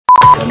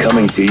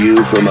Coming to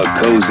you from a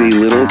cozy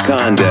little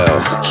condo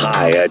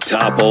high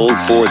atop Old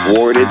Fourth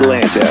Ward,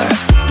 Atlanta.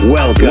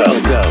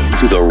 Welcome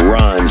to The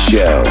Ron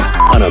Show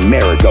on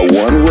America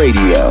One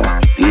Radio.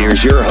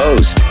 Here's your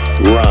host,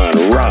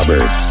 Ron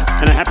Roberts.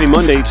 And a happy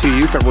Monday to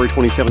you, February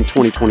 27,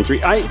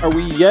 2023. Are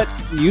we yet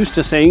used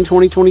to saying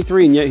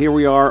 2023? And yet here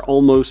we are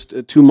almost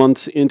 2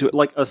 months into it,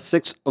 like a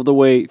sixth of the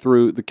way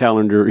through the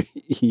calendar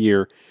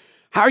year.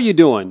 How are you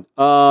doing?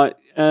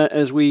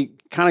 As we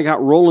kind of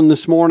got rolling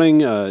this morning,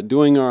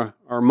 doing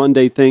our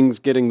Monday things,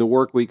 getting the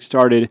work week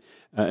started,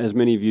 as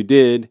many of you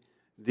did,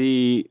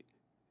 the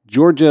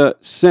Georgia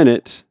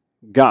Senate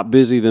got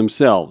busy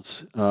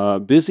themselves,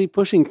 busy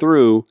pushing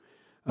through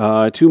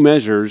two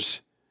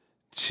measures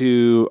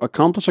to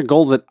accomplish a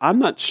goal that I'm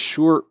not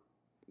sure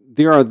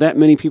there are that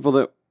many people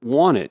that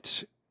want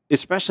it,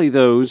 especially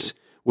those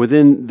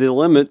within the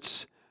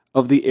limits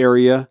of the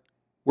area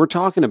we're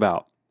talking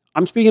about.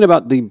 I'm speaking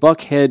about the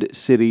Buckhead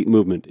City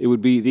movement. It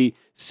would be the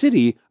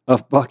city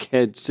of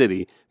Buckhead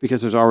City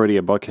because there's already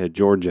a Buckhead,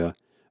 Georgia,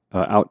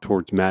 out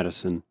towards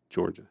Madison,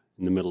 Georgia,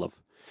 in the middle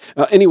of.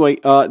 Anyway,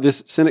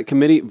 this Senate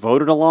committee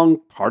voted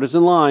along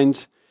partisan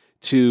lines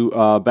to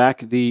back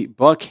the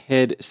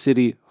Buckhead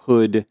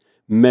cityhood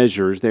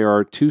measures. There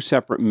are two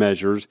separate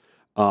measures.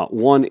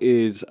 One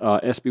is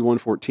SB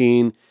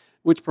 114,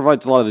 which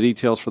provides a lot of the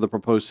details for the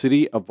proposed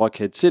city of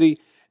Buckhead City.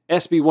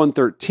 SB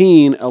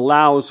 113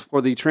 allows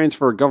for the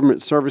transfer of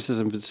government services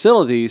and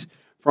facilities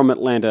from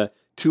Atlanta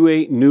to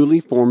a newly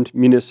formed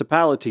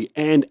municipality,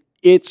 and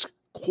it's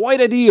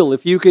quite a deal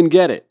if you can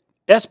get it.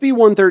 SB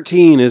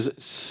 113 is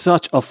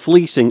such a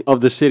fleecing of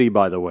the city,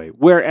 by the way,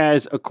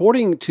 whereas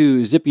according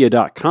to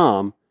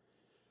Zippia.com,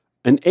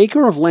 an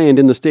acre of land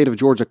in the state of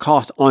Georgia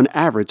costs on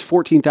average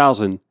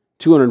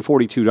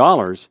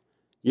 $14,242.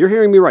 You're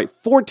hearing me right,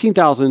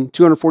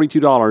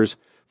 $14,242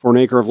 for an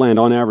acre of land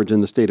on average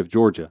in the state of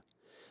Georgia.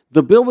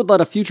 The bill would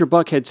let a future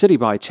Buckhead City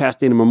buy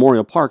Chastain and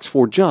Memorial Parks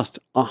for just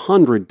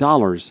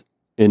 $100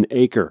 an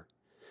acre.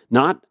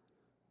 Not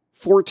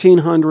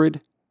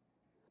 $1,400,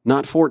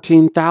 not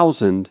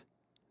 $14,000,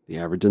 the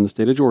average in the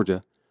state of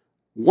Georgia,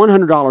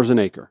 $100 an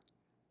acre.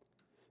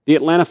 The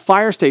Atlanta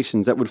fire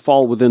stations that would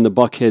fall within the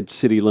Buckhead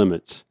city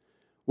limits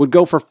would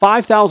go for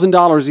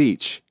 $5,000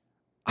 each.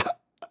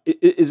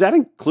 Is that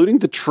including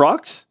the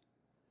trucks?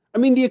 I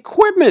mean, the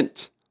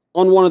equipment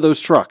on one of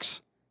those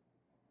trucks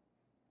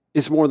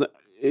is more than...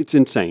 It's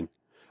insane.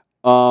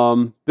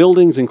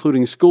 Buildings,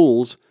 including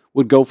schools,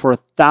 would go for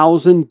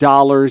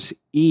 $1,000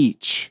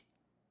 each.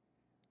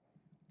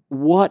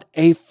 What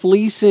a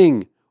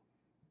fleecing.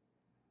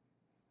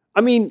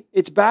 I mean,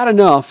 it's bad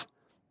enough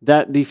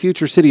that the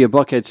future city of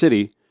Buckhead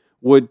City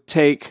would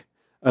take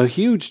a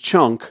huge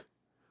chunk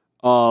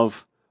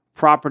of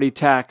property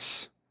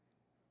tax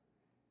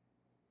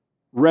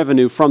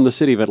revenue from the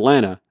city of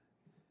Atlanta.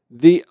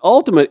 The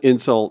ultimate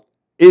insult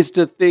is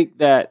to think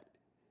that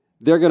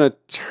they're going to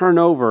turn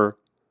over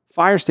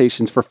fire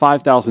stations for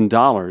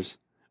 $5,000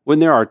 when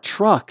there are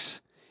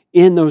trucks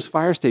in those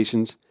fire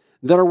stations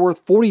that are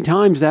worth 40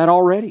 times that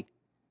already.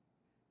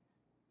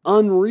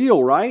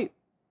 Unreal, right?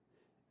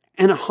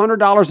 And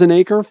 $100 an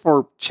acre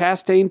for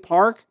Chastain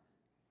Park?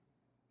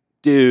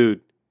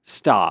 Dude,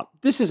 stop.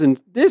 This is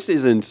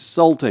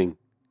insulting.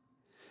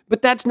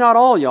 But that's not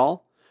all,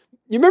 y'all.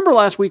 You remember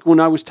last week when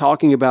I was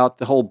talking about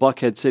the whole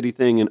Buckhead City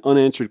thing and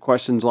unanswered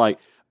questions like,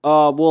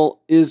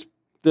 is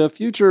the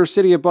future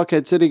city of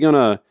Buckhead City going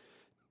to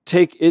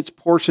take its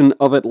portion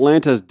of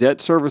Atlanta's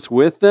debt service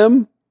with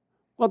them?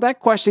 Well, that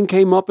question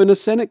came up in a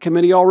Senate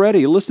committee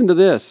already. Listen to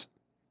this.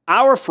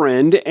 Our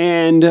friend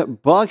and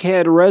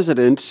Buckhead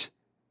resident,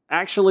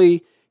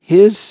 actually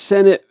his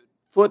Senate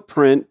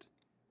footprint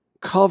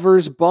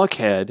covers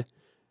Buckhead,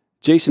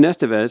 Jason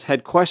Estevers,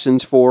 had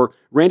questions for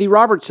Randy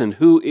Robertson,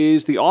 who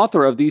is the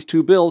author of these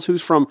two bills,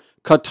 who's from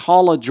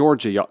Cataula,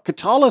 Georgia.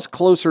 Cataula's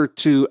closer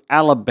to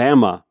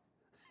Alabama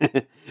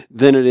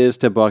than it is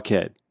to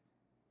Buckhead.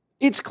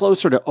 It's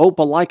closer to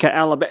Opelika,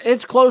 Alabama.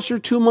 It's closer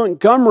to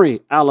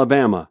Montgomery,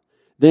 Alabama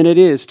than it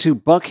is to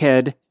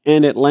Buckhead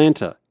and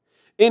Atlanta.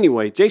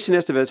 Anyway, Jason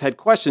Estevers had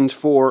questions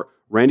for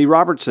Randy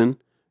Robertson,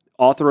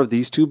 author of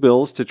these two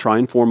bills, to try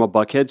and form a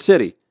Buckhead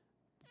City.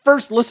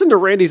 First, listen to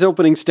Randy's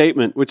opening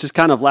statement, which is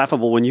kind of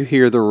laughable when you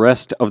hear the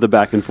rest of the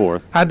back and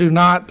forth. I do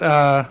not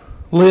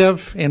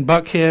live in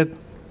Buckhead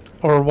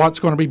or what's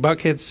going to be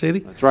Buckhead City.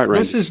 That's right, Randy.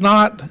 This is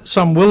not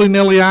some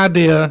willy-nilly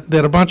idea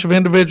that a bunch of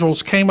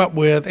individuals came up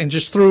with and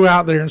just threw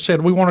out there and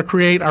said, we want to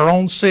create our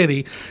own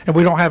city, and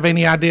we don't have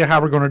any idea how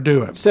we're going to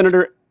do it.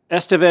 Senator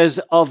Estevers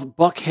of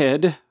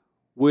Buckhead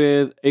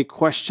with a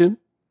question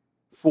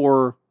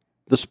for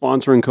the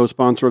sponsor and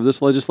co-sponsor of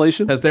this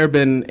legislation. Has there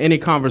been any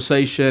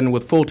conversation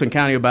with Fulton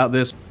County about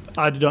this?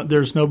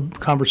 There's no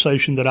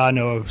conversation that I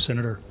know of,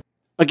 Senator.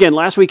 Again,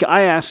 last week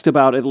I asked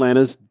about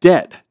Atlanta's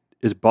debt.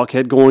 Is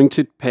Buckhead going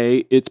to pay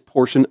its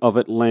portion of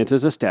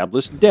Atlanta's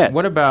established debt?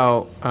 What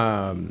about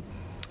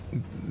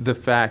the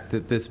fact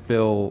that this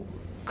bill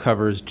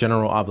covers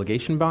general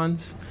obligation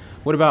bonds?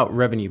 What about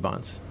revenue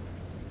bonds?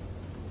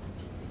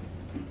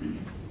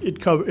 It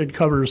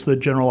covers the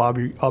general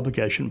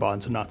obligation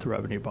bonds and not the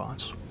revenue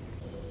bonds.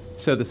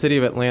 So the city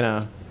of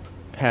Atlanta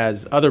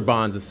has other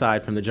bonds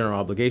aside from the general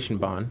obligation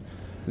bond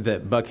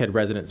that Buckhead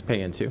residents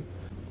pay into.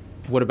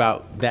 What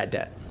about that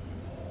debt?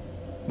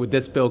 Would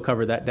this bill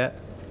cover that debt?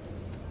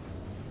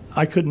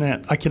 I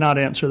cannot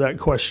answer that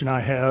question. I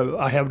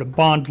have a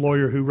bond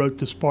lawyer who wrote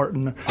this part,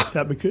 and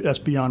that's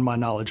beyond my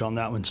knowledge on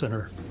that one,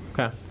 Senator.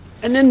 Okay.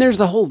 And then there's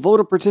the whole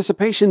voter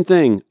participation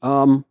thing.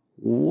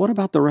 What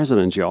about the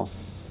residents, y'all?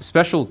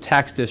 Special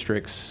tax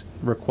districts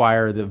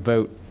require the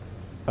vote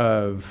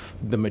of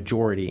the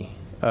majority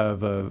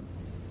of a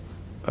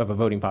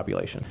voting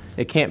population.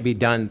 It can't be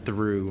done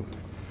through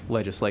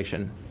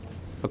legislation,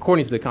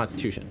 according to the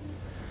Constitution.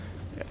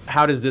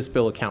 How does this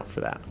bill account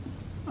for that?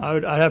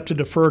 I'd have to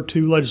defer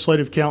to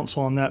legislative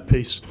counsel on that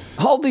piece.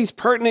 All these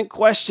pertinent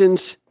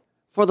questions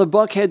for the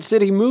Buckhead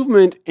City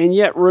movement, and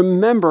yet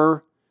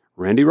remember,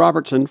 Randy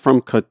Robertson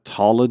from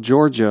Cataula,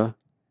 Georgia,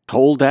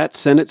 told that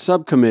Senate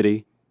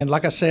subcommittee. And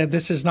like I said,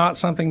 this is not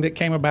something that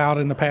came about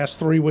in the past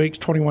 3 weeks,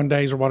 21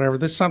 days or whatever.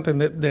 This is something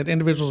that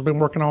individuals have been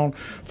working on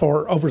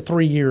for over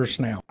 3 years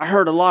now. I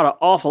heard a lot of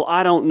awful,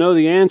 I don't know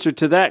the answer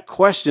to that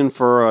question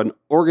for an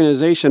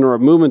organization or a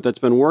movement that's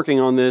been working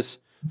on this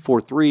for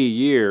 3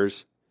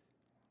 years.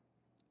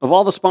 Of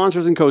all the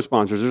sponsors and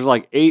co-sponsors, there's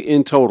like 8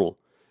 in total.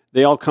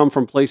 They all come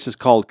from places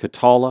called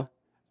Cataula,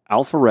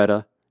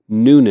 Alpharetta,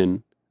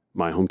 Noonan,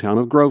 my hometown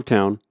of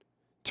Grovetown,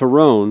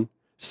 Tyrone,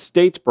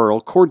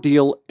 Statesboro,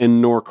 Cordele, and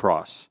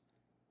Norcross.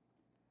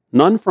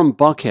 None from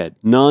Buckhead.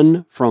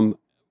 None from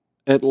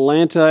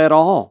Atlanta at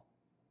all.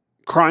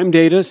 Crime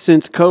data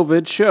since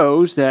COVID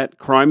shows that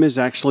crime is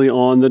actually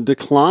on the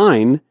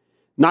decline,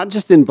 not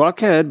just in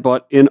Buckhead,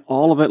 but in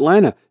all of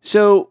Atlanta.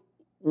 So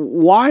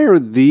why are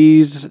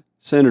these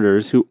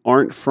senators who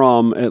aren't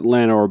from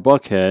Atlanta or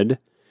Buckhead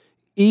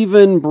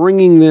even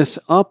bringing this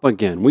up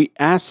again? We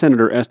asked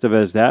Senator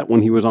Estevers that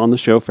when he was on the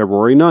show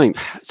February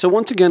 9th. So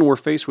once again, we're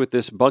faced with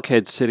this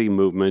Buckhead City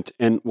movement,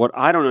 and what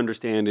I don't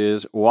understand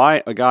is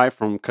why a guy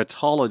from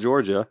Cataula,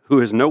 Georgia,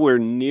 who is nowhere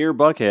near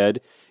Buckhead,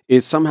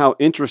 is somehow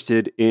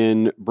interested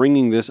in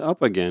bringing this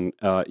up again.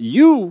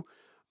 You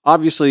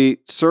obviously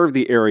serve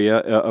the area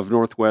of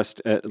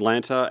Northwest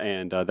Atlanta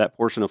and that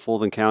portion of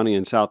Fulton County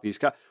and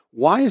Southeast.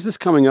 Why is this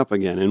coming up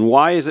again, and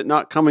why is it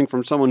not coming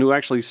from someone who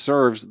actually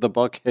serves the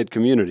Buckhead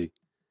community?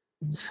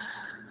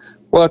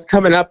 Well, it's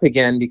coming up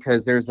again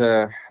because there's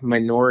a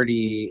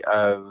minority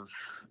of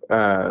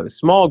a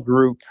small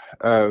group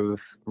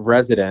of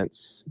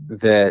residents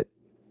that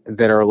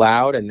are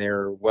allowed, and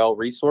they're well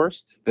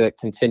resourced, that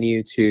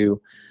continue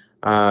to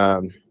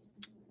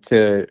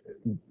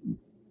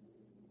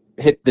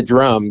hit the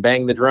drum,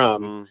 bang the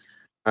drum.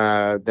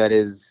 That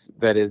is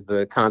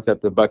the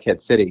concept of Buckhead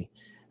City.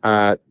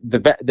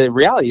 The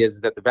reality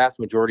is that the vast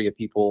majority of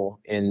people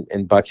in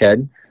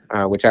Buckhead,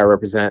 which I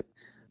represent,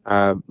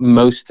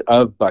 most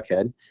of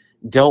Buckhead,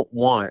 don't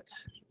want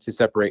to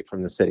separate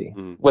from the city.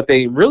 What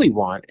they really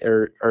want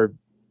are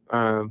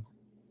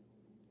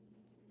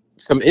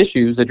some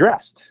issues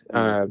addressed,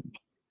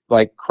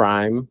 like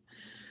crime,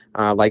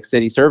 like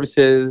city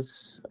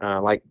services,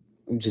 like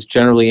just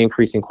generally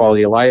increasing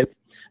quality of life.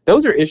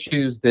 Those are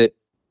issues that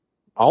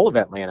all of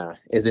Atlanta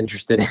is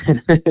interested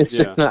in. It's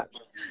just not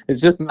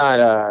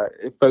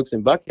folks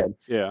in Buckhead.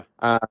 Yeah.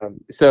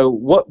 So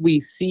what we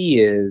see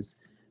is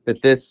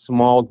that this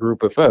small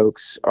group of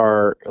folks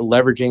are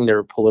leveraging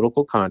their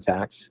political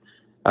contacts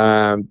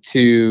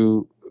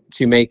to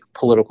make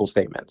political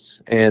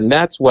statements, and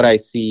that's what I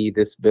see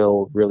this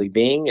bill really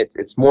being.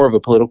 It's more of a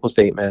political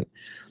statement,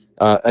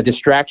 a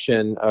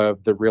distraction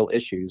of the real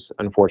issues,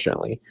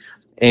 unfortunately.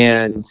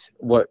 And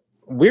what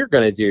we're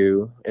going to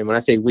do, and when I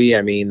say we,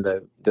 I mean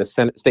the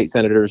state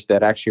senators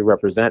that actually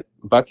represent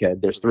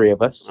Buckhead. There's 3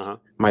 of us,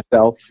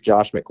 myself,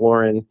 Josh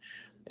McLaurin,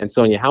 and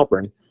Sonia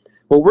Halpern.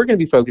 What we're going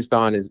to be focused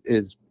on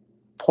is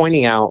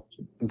pointing out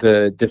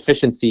the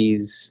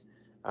deficiencies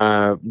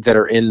that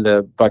are in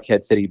the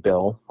Buckhead City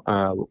bill,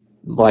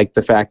 like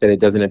the fact that it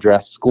doesn't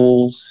address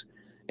schools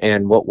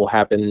and what will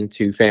happen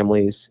to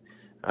families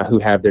who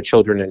have their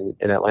children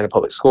in Atlanta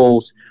public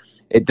schools.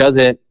 It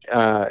doesn't.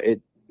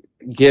 It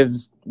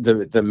gives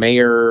the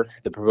mayor,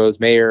 the proposed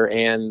mayor,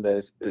 and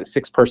the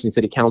 6-person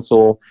city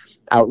council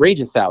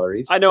outrageous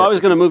salaries. I know. I was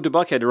going to move to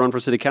Buckhead to run for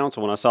city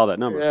council when I saw that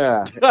number.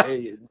 Yeah,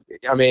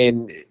 I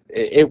mean,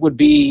 they would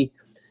be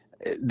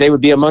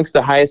amongst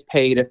the highest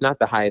paid, if not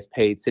the highest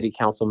paid, city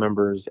council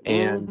members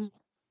and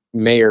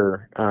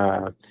mayor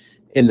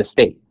in the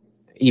state,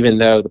 even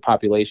though the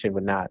population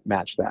would not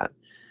match that.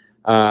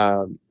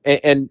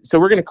 And so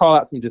we're going to call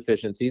out some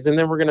deficiencies, and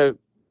then we're going to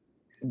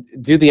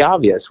do the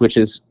obvious, which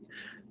is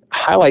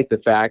highlight the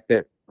fact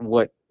that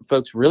what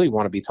folks really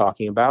want to be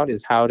talking about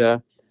is how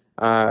to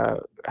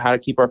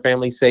keep our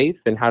families safe,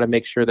 and how to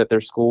make sure that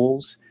their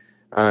schools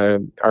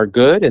are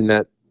good, and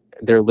that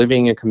they're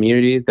living in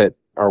communities that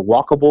are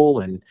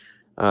walkable and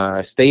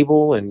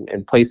stable,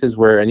 and places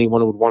where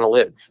anyone would want to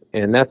live.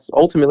 And that's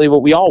ultimately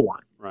what we all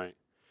want. Right.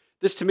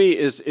 This to me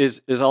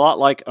is a lot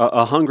like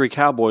a hungry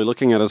cowboy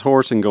looking at his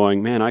horse and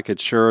going, man, I could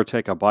sure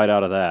take a bite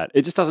out of that.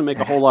 It just doesn't make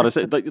a whole lot of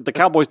sense. The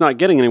cowboy's not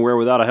getting anywhere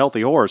without a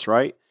healthy horse,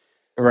 right?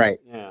 Right.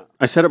 Yeah.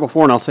 I said it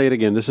before and I'll say it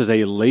again. This is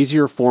a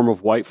lazier form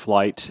of white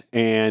flight,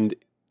 and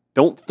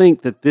don't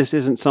think that this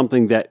isn't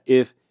something that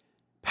if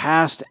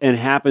passed and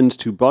happens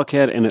to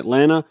Buckhead and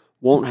Atlanta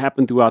won't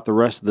happen throughout the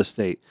rest of the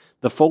state.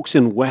 The folks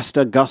in West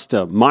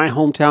Augusta, my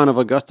hometown of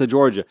Augusta,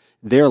 Georgia,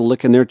 they're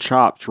licking their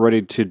chops,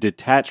 ready to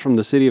detach from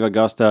the city of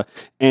Augusta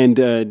and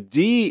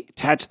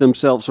detach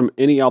themselves from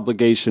any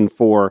obligation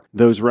for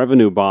those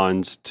revenue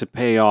bonds to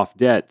pay off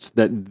debts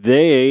that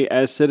they,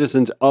 as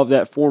citizens of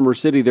that former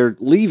city they're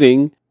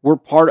leaving, were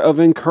part of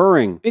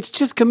incurring. It's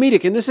just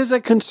comedic, and this is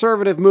a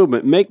conservative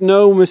movement. Make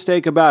no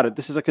mistake about it.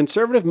 This is a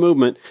conservative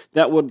movement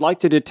that would like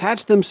to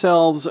detach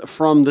themselves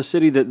from the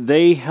city that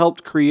they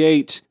helped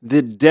create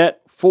the debt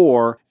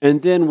for,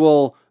 and then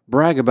will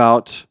brag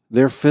about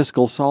their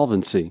fiscal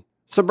solvency.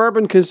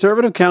 Suburban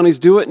conservative counties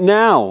do it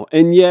now,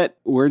 and yet,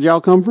 where'd y'all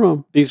come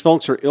from? These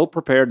folks are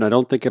ill-prepared, and I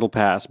don't think it'll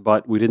pass,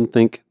 but we didn't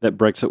think that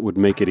Brexit would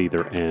make it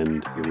either,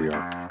 and here we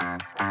are.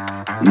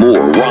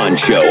 More Ron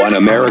Show on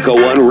America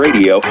One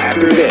Radio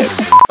after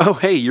this. Oh,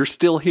 hey, you're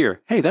still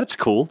here. Hey, that's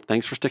cool.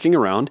 Thanks for sticking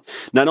around.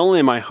 Not only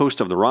am I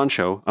host of The Ron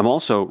Show, I'm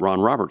also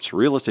Ron Roberts,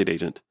 real estate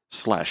agent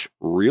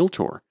 /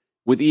 realtor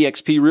with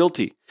eXp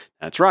Realty.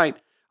 That's right.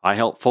 I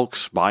help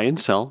folks buy and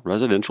sell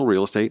residential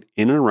real estate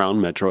in and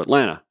around Metro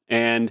Atlanta.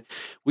 And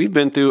we've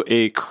been through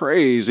a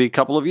crazy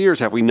couple of years,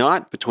 have we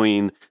not?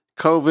 Between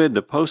COVID,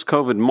 the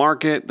post-COVID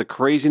market, the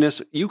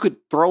craziness. You could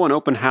throw an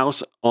open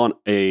house on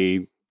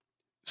a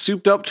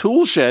souped-up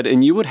tool shed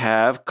and you would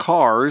have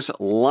cars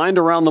lined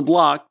around the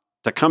block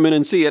to come in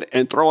and see it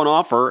and throw an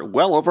offer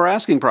well over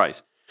asking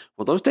price.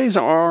 Well, those days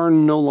are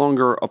no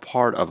longer a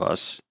part of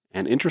us,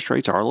 and interest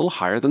rates are a little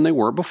higher than they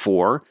were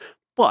before.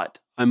 But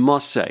I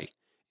must say,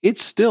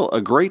 it's still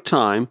a great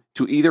time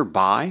to either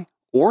buy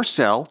or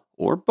sell,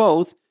 or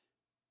both,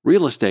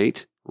 real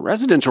estate,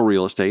 residential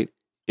real estate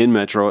in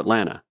Metro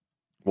Atlanta.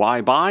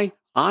 Why buy?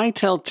 I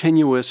tell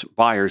tenuous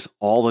buyers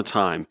all the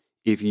time,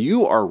 if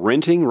you are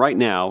renting right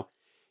now,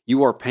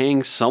 you are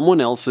paying someone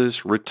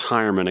else's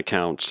retirement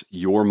accounts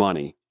your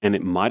money, and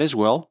it might as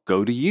well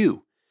go to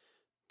you.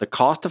 The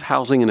cost of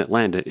housing in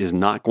Atlanta is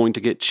not going to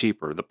get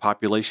cheaper. The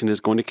population is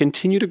going to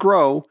continue to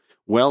grow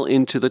well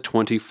into the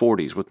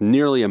 2040s, with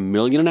nearly 1.5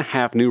 million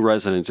new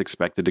residents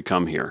expected to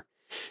come here.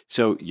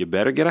 So you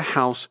better get a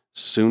house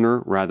sooner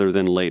rather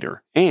than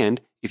later. And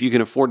if you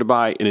can afford to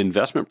buy an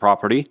investment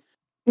property,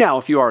 now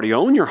if you already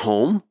own your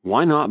home,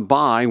 why not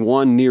buy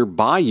one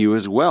nearby you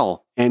as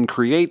well and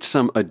create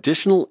some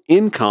additional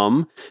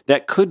income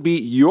that could be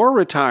your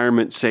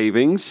retirement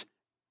savings,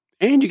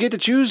 and you get to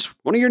choose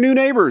one of your new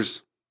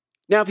neighbors.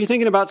 Now, if you're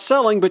thinking about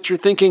selling, but you're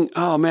thinking,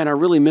 oh man, I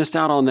really missed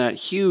out on that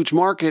huge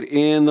market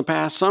in the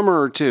past summer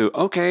or two.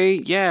 Okay,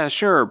 yeah,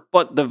 sure.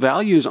 But the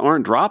values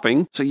aren't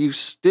dropping, so you've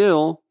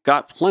still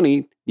got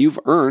plenty you've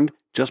earned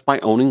just by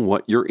owning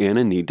what you're in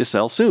and need to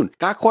sell soon.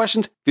 Got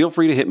questions? Feel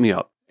free to hit me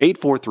up.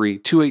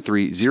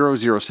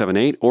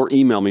 843-283-0078 or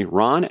email me,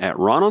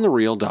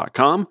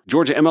 ron@rononthereal.com.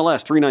 Georgia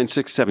MLS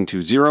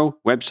 396720.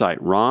 Website,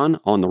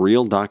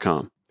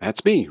 rononthereal.com.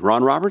 That's me,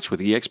 Ron Roberts with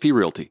eXp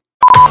Realty.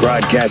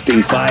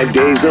 Broadcasting 5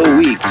 days a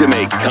week to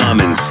make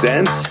common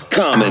sense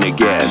common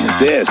again.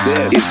 This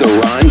is The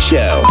Ron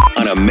Show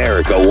on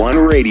America One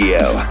Radio.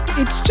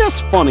 It's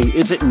just funny,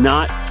 is it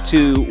not,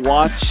 to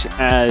watch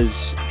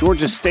as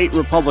Georgia state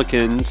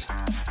Republicans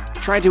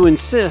try to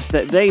insist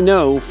that they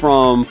know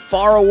from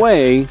far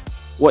away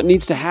what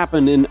needs to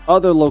happen in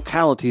other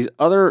localities,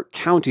 other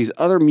counties,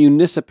 other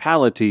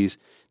municipalities.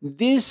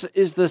 This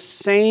is the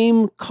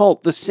same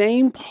cult, the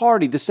same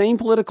party, the same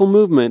political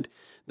movement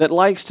that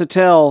likes to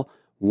tell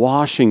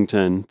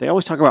Washington. They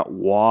always talk about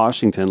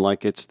Washington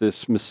like it's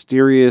this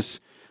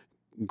mysterious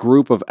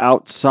group of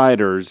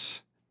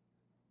outsiders,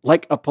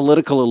 like a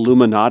political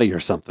Illuminati or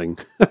something.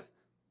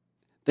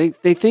 They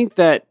think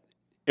that,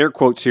 air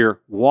quotes here,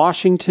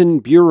 Washington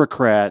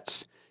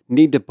bureaucrats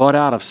need to butt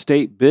out of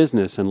state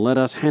business and let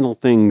us handle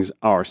things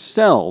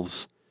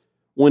ourselves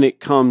when it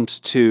comes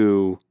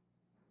to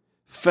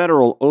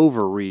federal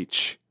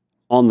overreach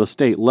on the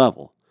state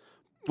level.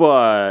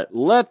 But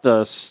let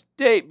the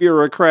state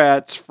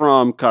bureaucrats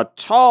from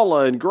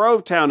Cataula and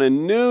Grovetown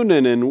and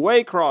Noonan and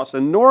Waycross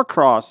and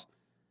Norcross,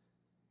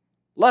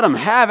 let them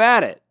have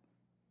at it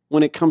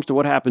when it comes to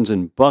what happens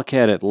in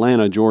Buckhead,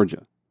 Atlanta,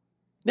 Georgia.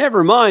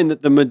 Never mind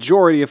that the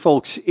majority of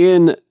folks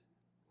in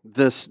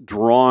this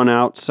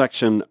drawn-out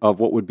section of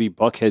what would be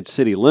Buckhead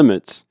city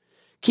limits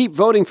keep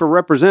voting for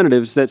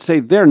representatives that say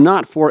they're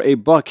not for a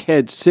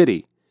Buckhead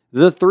city.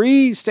 The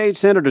 3 state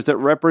senators that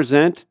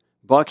represent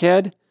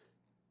Buckhead,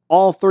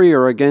 all 3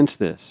 are against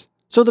this.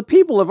 So the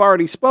people have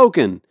already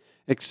spoken,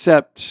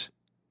 except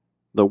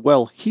the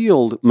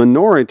well-heeled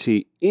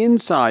minority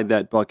inside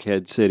that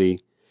Buckhead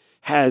city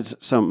has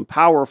some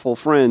powerful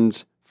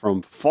friends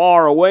from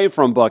far away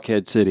from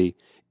Buckhead City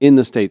in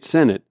the state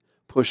Senate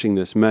pushing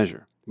this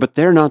measure. But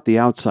they're not the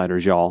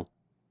outsiders, y'all.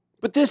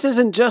 But this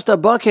isn't just a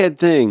Buckhead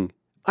thing.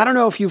 I don't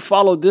know if you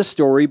followed this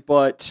story,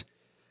 but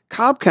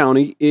Cobb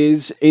County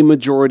is a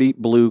majority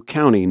blue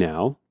county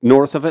now,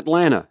 north of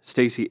Atlanta.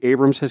 Stacey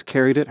Abrams has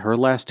carried it her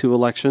last two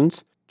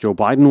elections. Joe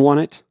Biden won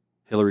it.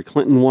 Hillary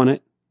Clinton won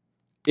it.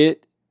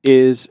 It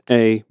is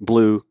a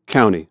blue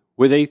county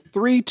with a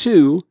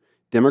 3-2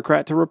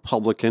 Democrat to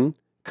Republican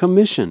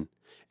commission.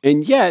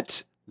 And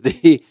yet,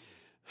 the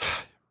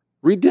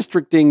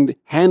redistricting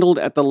handled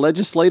at the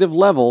legislative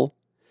level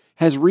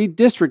has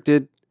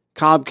redistricted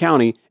Cobb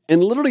County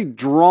and literally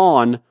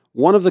drawn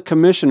one of the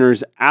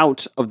commissioners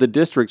out of the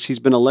district she's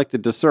been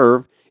elected to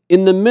serve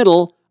in the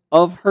middle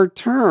of her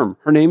term.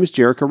 Her name is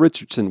Jerica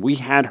Richardson. We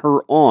had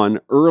her on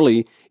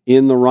early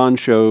in the Ron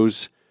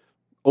Show's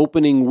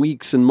opening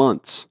weeks and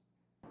months.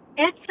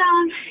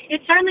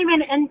 It's certainly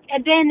been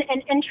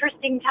an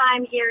interesting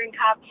time here in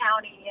Cobb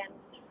County, and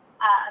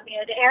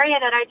the area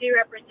that I do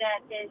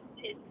represent is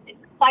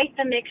quite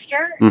the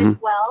mixture as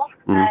well.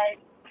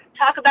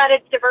 Talk about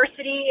its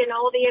diversity in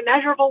all the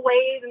immeasurable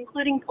ways,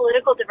 including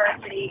political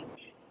diversity.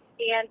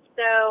 And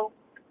so,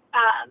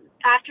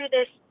 after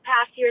this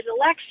past year's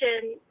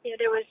election,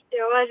 there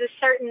was a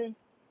certain,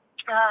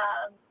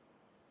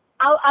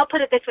 I'll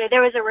put it this way,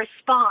 there was a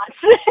response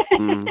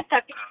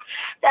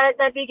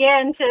that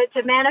began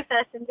to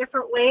manifest in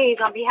different ways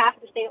on behalf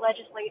of the state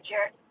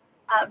legislature,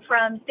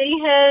 from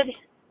cityhood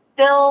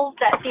bills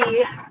that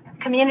the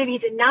community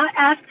did not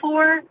ask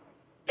for,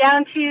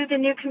 down to the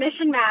new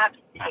commission maps,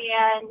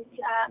 and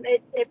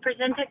it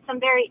presented some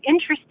very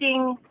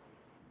interesting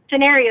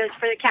scenarios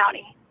for the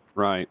county.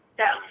 Right.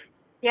 So,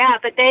 yeah,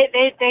 but they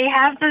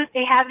have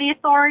the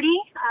authority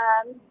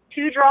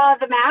to draw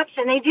the maps,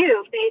 and they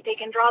do. They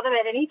can draw them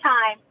at any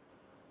time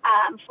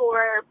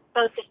for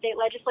both the state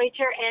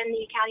legislature and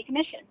the county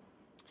commission.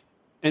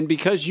 And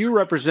because you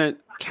represent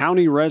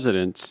county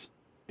residents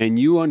and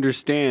you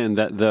understand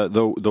that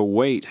the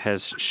weight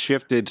has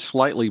shifted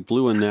slightly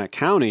blue in that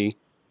county,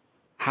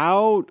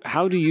 how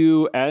do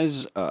you,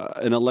 as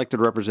an elected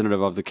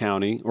representative of the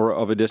county or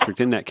of a district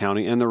in that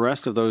county and the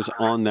rest of those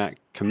on that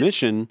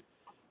commission,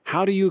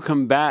 how do you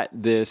combat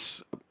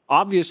this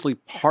obviously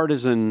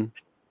partisan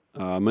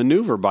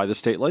maneuver by the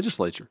state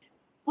legislature?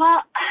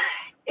 Well,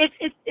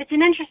 it's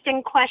an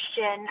interesting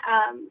question.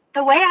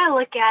 The way I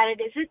look at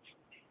it is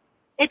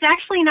it's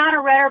actually not a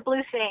red or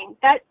blue thing.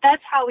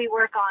 That's how we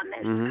work on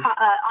this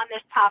on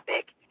this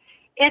topic.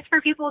 It's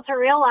for people to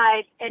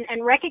realize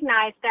and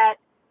recognize that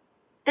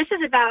this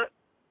is about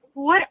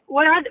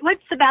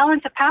what's the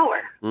balance of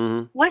power?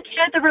 What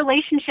should the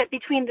relationship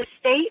between the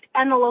state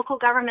and the local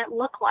government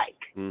look like?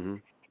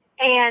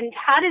 And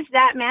how does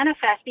that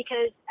manifest?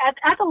 Because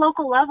at the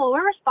local level,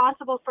 we're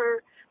responsible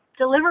for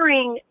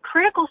delivering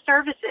critical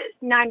services,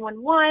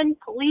 911,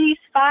 police,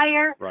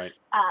 fire, right.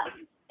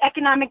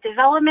 Economic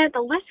development,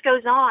 the list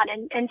goes on.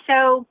 And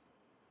so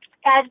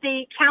as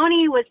the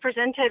county was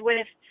presented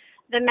with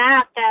the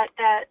map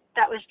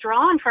that was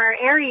drawn for our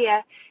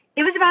area,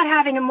 it was about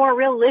having a more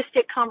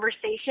realistic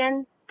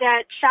conversation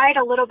that shied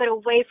a little bit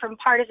away from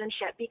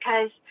partisanship,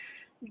 because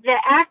the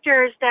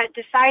actors that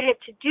decided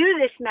to do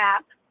this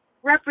map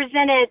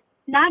represented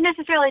not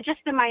necessarily just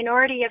the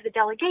minority of the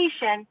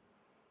delegation,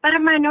 but a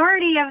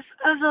minority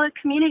of the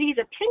community's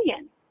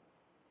opinion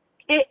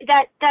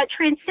that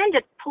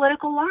transcended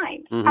political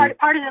lines,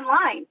 partisan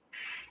lines.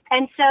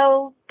 And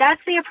so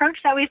that's the approach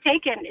that we've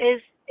taken.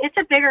 Is it's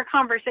a bigger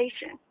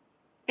conversation.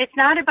 It's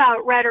not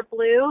about red or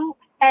blue,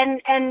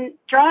 and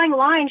drawing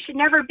lines should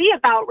never be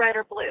about red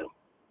or blue.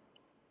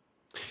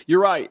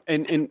 You're right.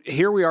 And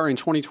here we are in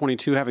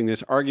 2022 having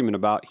this argument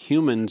about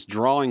humans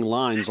drawing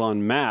lines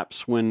on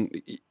maps when,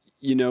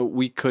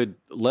 we could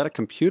let a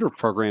computer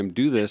program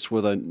do this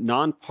with a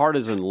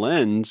nonpartisan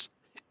lens,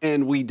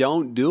 and we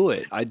don't do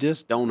it. I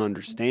just don't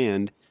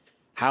understand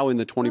how in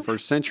the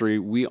 21st century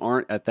we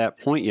aren't at that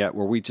point yet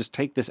where we just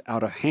take this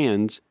out of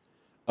hands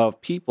of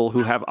people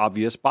who have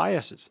obvious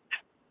biases.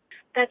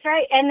 That's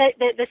right. And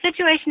the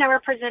situation that we're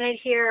presented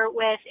here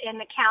with in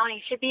the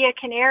county should be a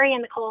canary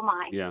in the coal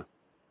mine. Yeah.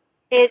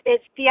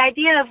 It's the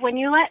idea of when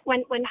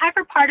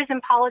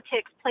hyperpartisan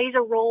politics plays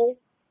a role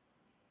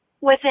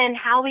within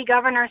how we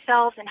govern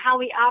ourselves and how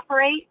we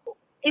operate,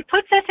 it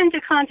puts us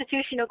into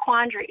constitutional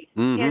quandary.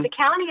 The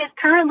county is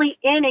currently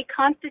in a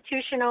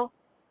constitutional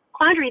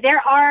quandary.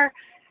 There are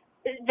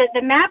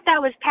the map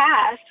that was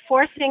passed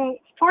forcing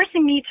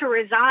me to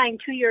resign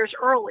 2 years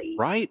early.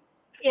 Right.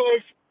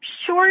 Is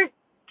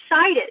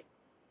short-sighted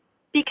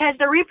because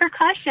the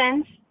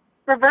repercussions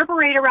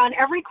reverberate around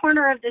every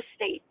corner of the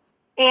state.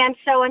 And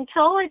so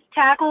until it's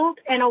tackled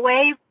in a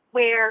way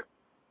where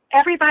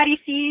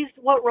everybody sees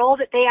what role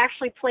that they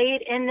actually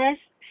played in this,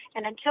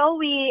 and until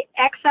we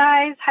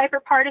excise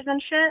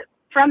hyperpartisanship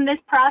from this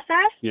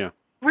process,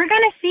 we're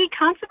going to see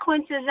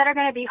consequences that are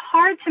going to be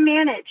hard to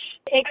manage.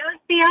 It goes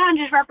beyond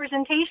just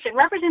representation.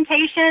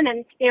 Representation,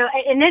 and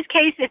in this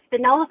case, it's the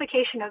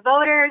nullification of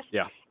voters.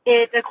 Yeah.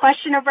 It's a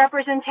question of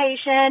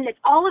representation. It's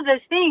all of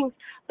those things.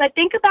 But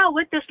think about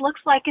what this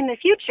looks like in the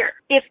future.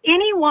 If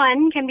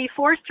anyone can be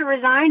forced to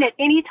resign at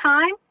any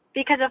time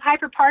because of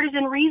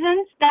hyperpartisan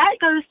reasons, that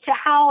goes to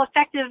how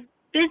effective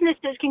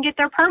businesses can get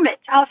their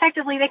permits, how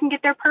effectively they can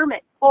get their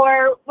permit,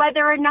 or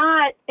whether or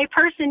not a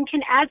person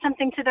can add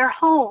something to their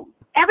home.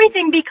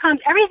 Everything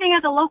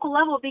at the local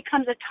level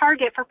becomes a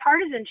target for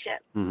partisanship.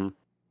 Mm-hmm.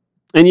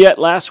 And yet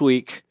last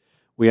week,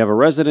 we have a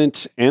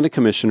resident and a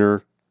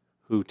commissioner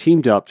who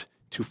teamed up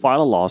to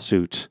file a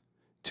lawsuit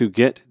to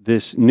get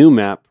this new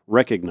map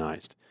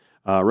recognized.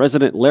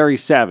 Resident Larry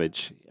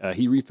Savage,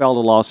 he refiled a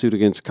lawsuit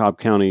against Cobb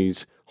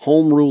County's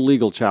home rule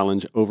legal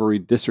challenge over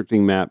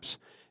redistricting maps.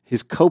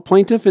 His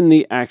co-plaintiff in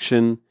the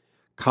action,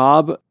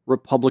 Cobb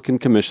Republican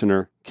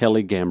Commissioner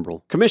Keli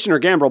Gambrill. Commissioner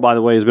Gambrill, by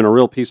the way, has been a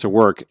real piece of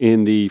work.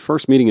 In the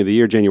first meeting of the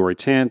year, January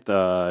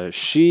 10th,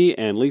 she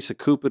and Lisa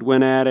Cupid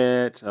went at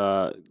it.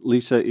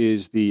 Lisa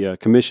is the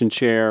commission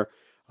chair.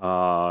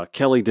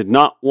 Keli did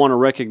not want to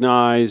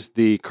recognize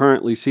the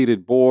currently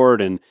seated board,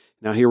 and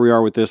now here we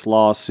are with this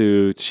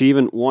lawsuit. She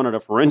even wanted a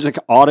forensic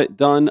audit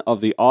done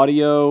of the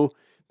audio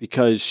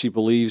because she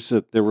believes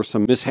that there was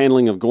some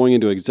mishandling of going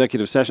into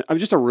executive session. I mean,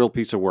 just a real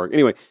piece of work.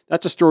 Anyway,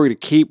 that's a story to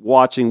keep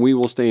watching. We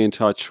will stay in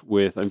touch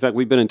with, in fact,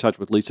 we've been in touch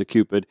with Lisa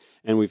Cupid,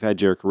 and we've had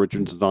Jerica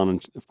Richardson on,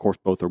 and of course,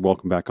 both are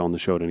welcome back on the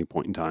show at any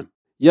point in time.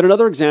 Yet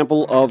another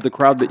example of the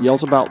crowd that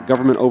yells about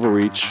government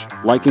overreach,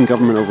 liking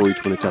government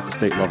overreach when it's at the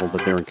state level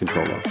that they're in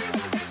control of.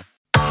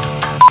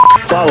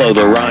 Follow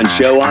The Ron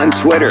Show on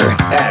Twitter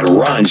at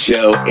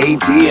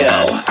RonShowATL.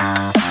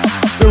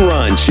 The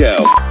Ron Show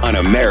on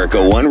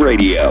America One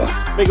Radio.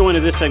 Let me go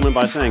into this segment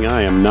by saying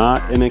I am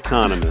not an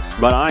economist,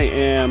 but I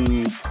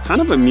am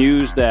kind of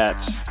amused that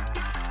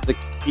the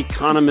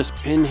economist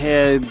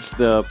pinheads,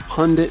 the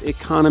pundit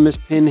economist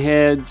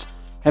pinheads,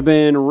 have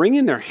been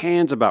wringing their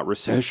hands about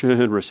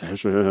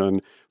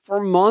recession for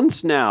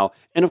months now.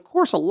 And of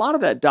course, a lot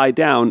of that died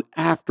down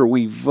after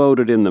we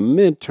voted in the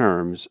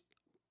midterms.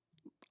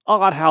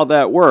 Odd how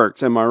that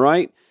works, am I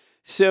right?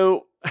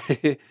 So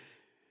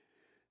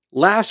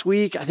last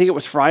week, I think it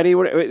was Friday,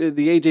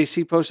 the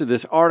AJC posted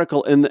this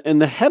article, and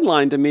the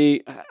headline to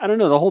me, I don't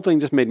know, the whole thing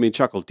just made me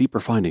chuckle. Deeper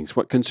findings,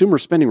 what consumer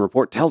spending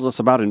report tells us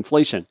about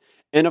inflation.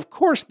 And of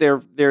course, their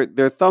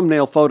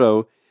thumbnail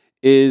photo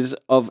is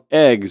of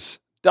eggs,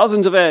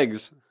 dozens of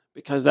eggs,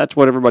 because that's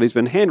what everybody's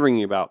been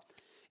hand-wringing about.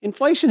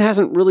 Inflation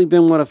hasn't really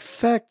been what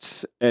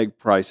affects egg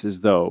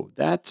prices, though.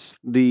 That's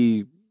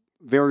the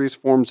various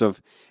forms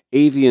of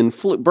avian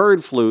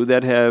bird flu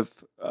that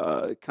have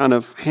kind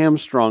of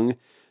hamstrung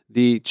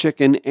the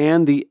chicken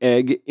and the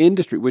egg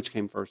industry. Which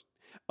came first?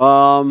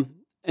 And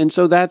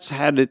so that's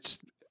had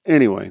its...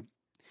 Anyway.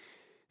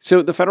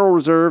 So the Federal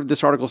Reserve,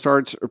 this article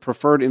starts, a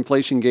preferred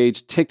inflation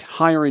gauge ticked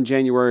higher in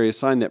January, a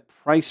sign that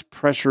price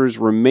pressures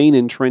remain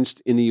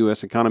entrenched in the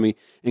U.S. economy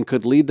and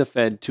could lead the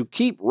Fed to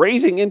keep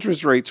raising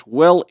interest rates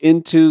well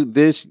into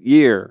this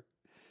year.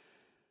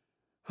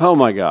 Oh,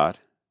 my God.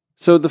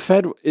 So the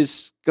Fed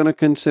is going to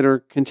consider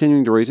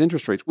continuing to raise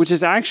interest rates, which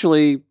is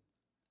actually,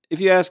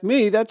 if you ask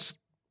me, that's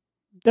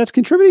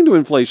contributing to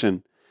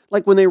inflation.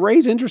 Like when they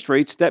raise interest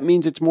rates, that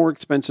means it's more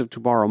expensive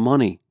to borrow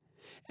money.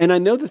 And I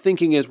know the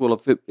thinking is,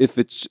 well, if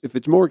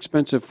it's more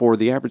expensive for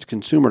the average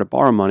consumer to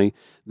borrow money,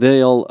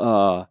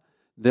 they'll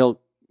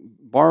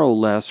borrow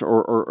less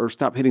or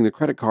stop hitting the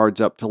credit cards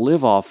up to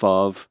live off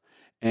of,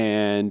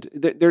 and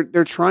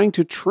they're trying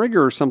to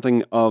trigger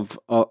something of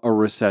a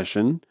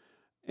recession,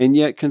 and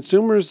yet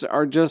consumers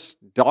are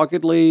just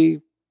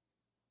doggedly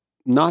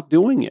not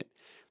doing it.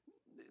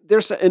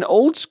 There's an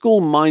old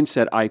school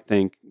mindset, I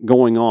think,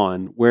 going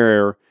on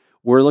where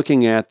we're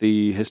looking at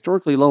the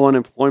historically low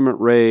unemployment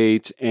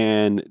rate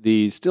and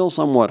the still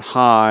somewhat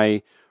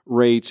high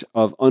rates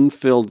of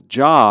unfilled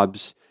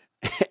jobs.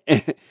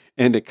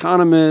 And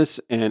economists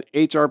and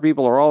HR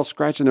people are all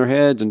scratching their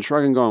heads and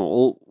shrugging, going,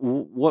 well,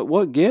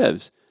 what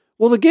gives?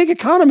 Well, the gig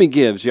economy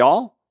gives,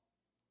 y'all.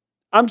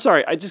 I'm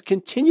sorry. I just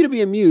continue to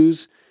be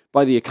amused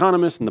by the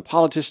economists and the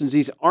politicians,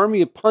 these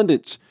army of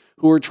pundits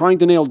who are trying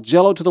to nail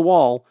Jell-O to the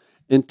wall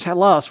and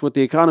tell us what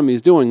the economy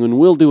is doing and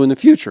will do in the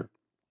future.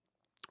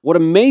 What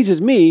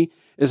amazes me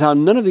is how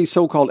none of these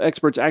so-called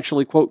experts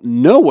actually, quote,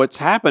 know what's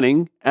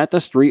happening at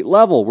the street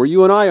level, where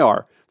you and I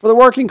are, for the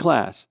working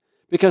class,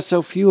 because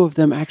so few of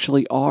them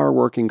actually are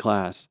working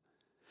class.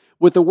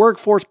 With the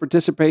workforce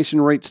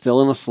participation rate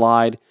still in a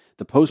slide,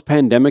 the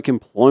post-pandemic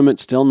employment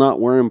still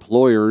not where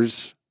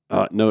employers,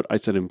 note I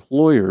said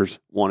employers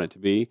want it to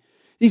be,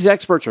 these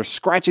experts are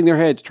scratching their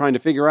heads trying to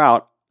figure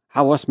out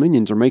how us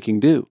minions are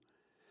making do.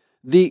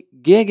 The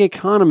gig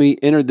economy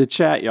entered the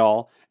chat,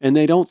 y'all, and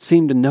they don't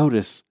seem to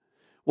notice.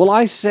 Well,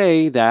 I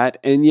say that,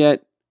 and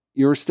yet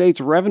your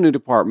state's revenue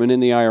department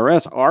and the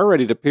IRS are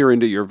ready to peer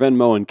into your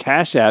Venmo and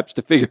Cash apps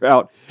to figure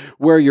out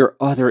where your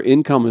other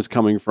income is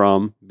coming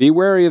from. Be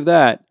wary of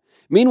that.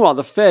 Meanwhile,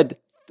 the Fed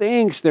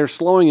thinks they're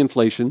slowing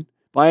inflation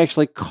by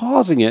actually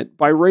causing it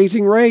by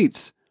raising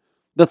rates.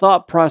 The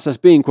thought process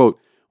being, quote,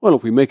 well,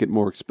 if we make it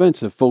more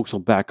expensive, folks will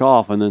back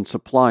off, and then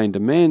supply and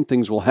demand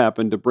things will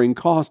happen to bring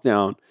costs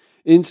down.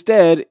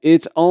 Instead,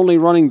 it's only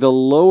running the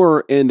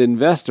lower-end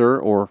investor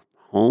or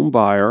home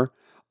buyer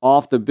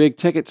off the big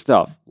ticket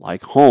stuff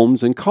like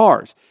homes and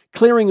cars,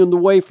 clearing the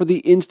way for the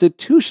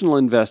institutional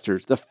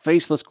investors, the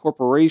faceless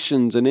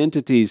corporations and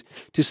entities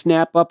to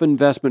snap up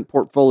investment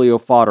portfolio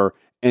fodder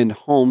and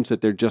homes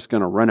that they're just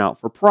going to rent out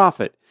for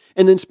profit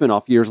and then spin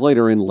off years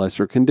later in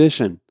lesser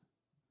condition.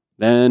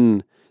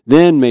 Then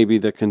maybe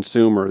the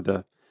consumer,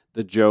 the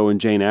Joe and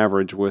Jane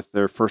average with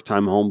their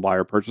first-time home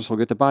buyer purchase will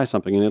get to buy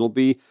something, and it'll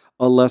be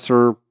a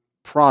lesser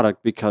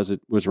product because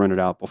it was rented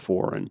out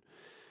before. And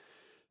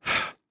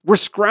we're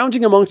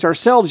scrounging amongst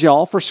ourselves,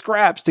 y'all, for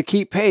scraps to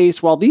keep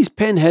pace while these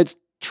pinheads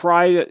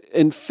try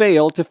and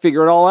fail to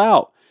figure it all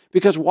out.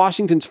 Because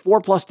Washington's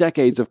 4+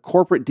 decades of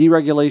corporate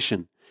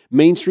deregulation,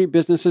 Main Street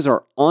businesses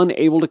are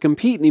unable to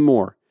compete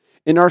anymore.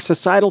 And our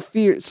societal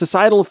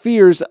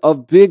fears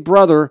of Big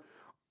Brother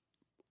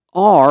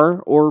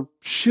are or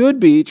should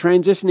be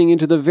transitioning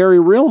into the very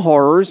real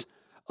horrors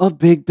of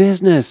big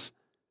business.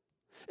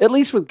 At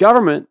least with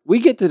government, we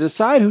get to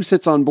decide who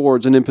sits on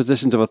boards and in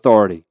positions of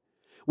authority.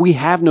 We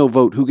have no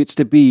vote who gets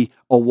to be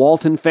a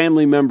Walton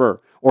family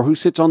member or who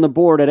sits on the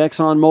board at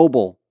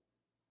ExxonMobil.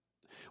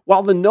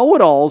 While the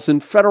know-it-alls in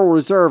Federal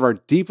Reserve are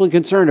deeply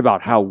concerned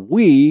about how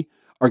we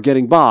are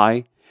getting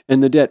by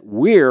and the debt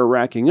we're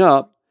racking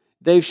up,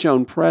 they've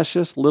shown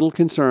precious little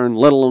concern,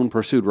 let alone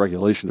pursued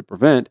regulation to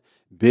prevent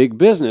big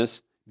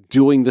business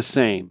doing the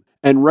same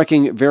and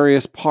wrecking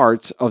various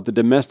parts of the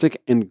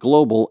domestic and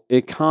global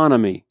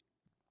economy.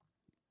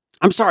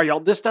 I'm sorry, y'all,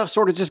 this stuff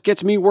sort of just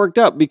gets me worked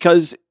up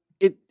because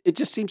it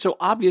just seems so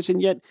obvious,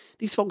 and yet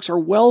these folks are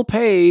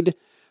well-paid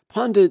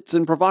pundits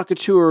and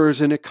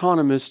provocateurs and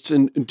economists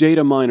and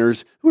data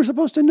miners who are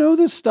supposed to know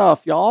this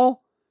stuff,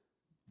 y'all.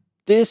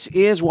 This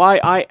is why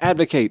I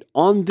advocate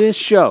on this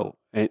show,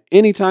 and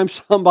anytime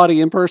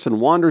somebody in person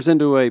wanders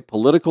into a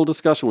political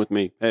discussion with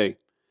me, hey,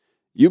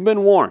 you've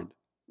been warned.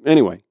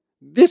 Anyway,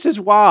 this is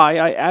why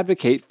I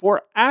advocate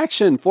for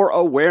action, for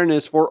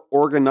awareness, for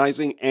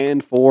organizing,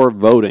 and for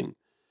voting.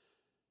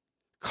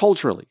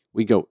 Culturally,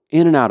 we go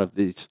in and out of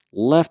these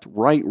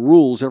left-right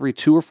rules every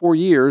 2 or 4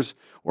 years,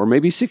 or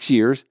maybe 6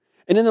 years,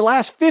 and in the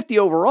last 50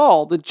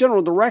 overall, the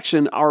general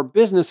direction our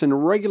business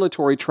and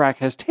regulatory track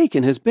has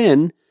taken has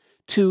been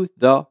to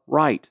the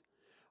right,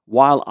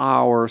 while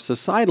our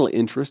societal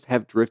interests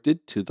have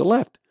drifted to the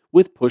left,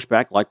 with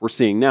pushback like we're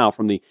seeing now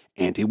from the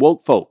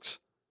anti-woke folks.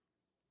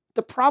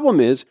 The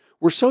problem is,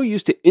 we're so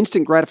used to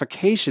instant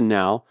gratification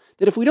now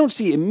that if we don't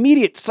see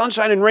immediate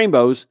sunshine and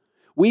rainbows,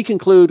 we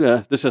conclude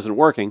this isn't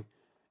working,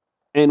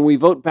 and we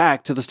vote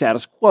back to the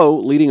status quo,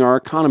 leading our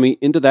economy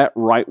into that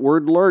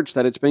rightward lurch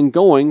that it's been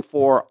going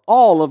for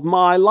all of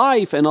my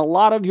life and a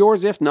lot of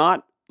yours, if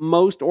not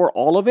most or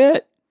all of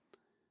it.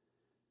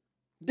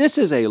 This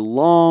is a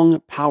long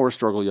power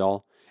struggle,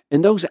 y'all,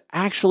 and those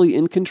actually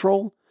in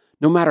control,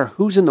 no matter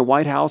who's in the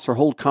White House or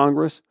hold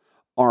Congress,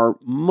 are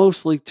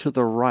mostly to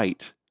the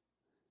right.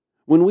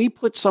 When we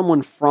put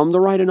someone from the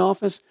right in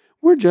office,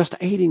 we're just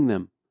aiding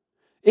them.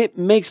 It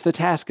makes the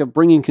task of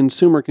bringing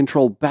consumer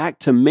control back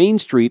to Main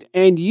Street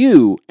and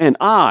you and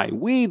I,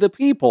 we the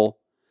people,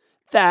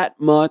 that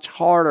much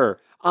harder.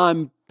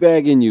 I'm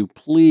begging you,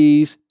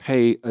 please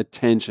pay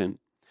attention.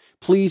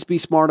 Please be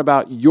smart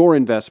about your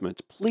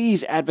investments.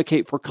 Please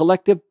advocate for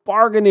collective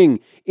bargaining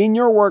in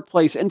your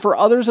workplace and for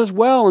others as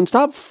well, and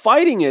stop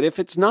fighting it if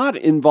it's not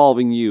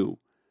involving you.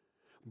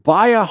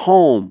 Buy a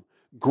home,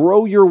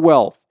 grow your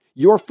wealth,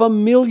 your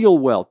familial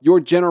wealth, your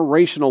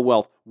generational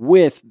wealth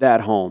with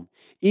that home.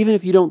 Even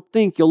if you don't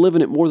think you'll live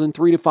in it more than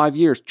 3 to 5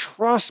 years,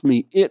 trust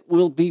me, it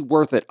will be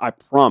worth it, I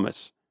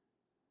promise.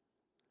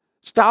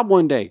 Stop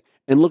one day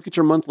and look at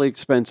your monthly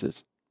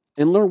expenses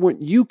and learn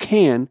what you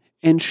can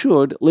and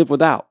should live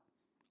without.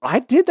 I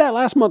did that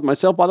last month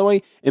myself, by the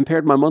way, and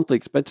pared my monthly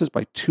expenses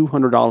by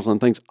 $200 on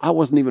things I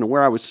wasn't even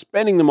aware I was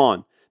spending them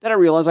on, that I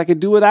realized I could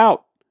do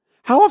without.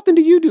 How often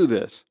do you do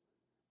this?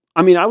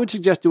 I mean, I would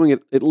suggest doing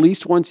it at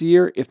least once a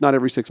year, if not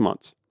every 6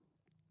 months.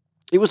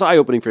 It was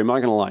eye-opening for me, I'm not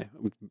going to lie.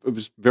 I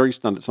was very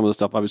stunned at some of the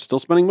stuff I was still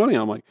spending money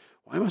on. I'm like,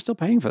 why am I still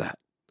paying for that?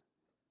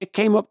 It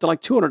came up to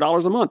like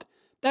 $200 a month.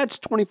 That's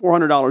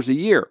 $2,400 a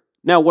year.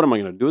 Now, what am I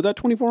going to do with that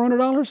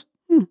 $2,400?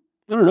 I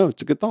don't know.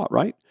 It's a good thought,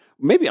 right?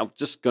 Maybe I'm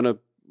just going to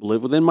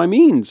live within my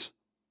means.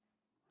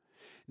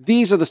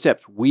 These are the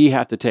steps we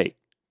have to take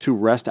to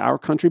wrest our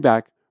country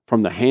back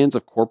from the hands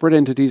of corporate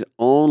entities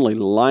only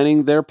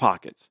lining their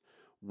pockets,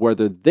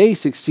 whether they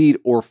succeed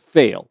or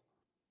fail.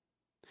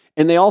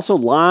 And they also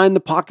line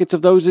the pockets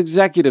of those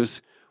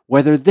executives,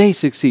 whether they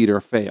succeed or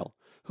fail,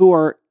 who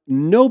are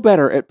no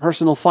better at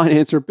personal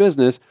finance or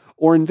business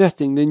or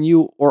investing than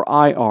you or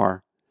I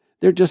are.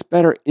 They're just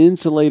better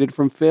insulated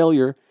from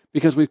failure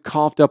because we've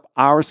coughed up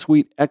our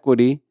sweet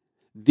equity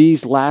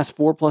these last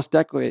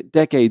 4+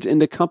 decades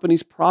into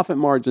companies' profit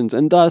margins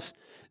and thus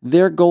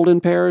their golden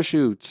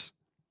parachutes.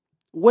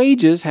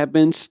 Wages have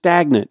been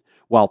stagnant,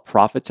 while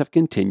profits have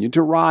continued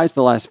to rise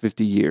the last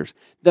 50 years.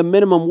 The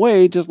minimum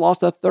wage has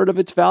lost 1/3 of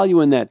its value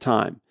in that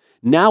time.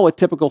 Now a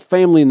typical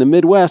family in the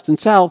Midwest and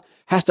South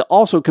has to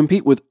also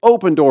compete with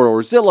Opendoor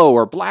or Zillow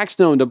or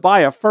Blackstone to buy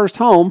a first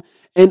home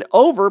and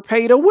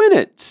overpay to win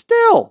it.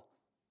 Still,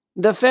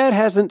 the Fed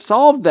hasn't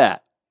solved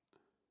that.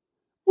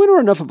 When are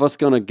enough of us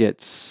going to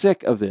get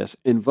sick of this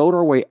and vote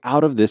our way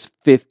out of this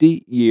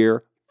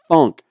 50-year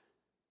funk?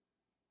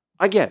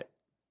 I get it.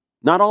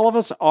 Not all of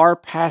us are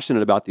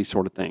passionate about these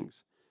sort of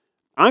things.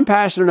 I'm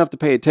passionate enough to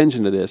pay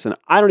attention to this, and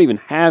I don't even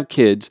have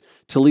kids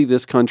to leave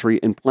this country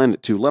and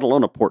planet to, let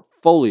alone a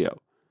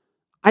portfolio.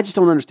 I just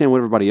don't understand what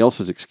everybody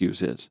else's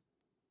excuse is.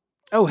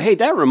 Oh, hey,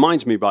 that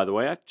reminds me, by the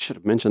way, I should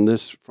have mentioned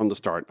this from the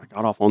start. I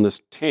got off on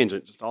this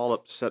tangent, just all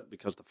upset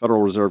because the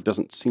Federal Reserve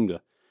doesn't seem to,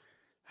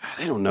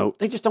 they don't know.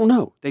 They just don't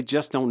know. They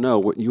just don't know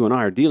what you and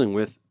I are dealing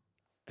with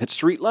at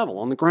street level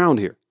on the ground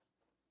here.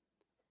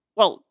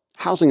 Well,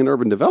 housing and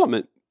urban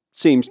development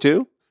seems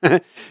to.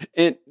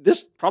 And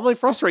this probably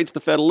frustrates the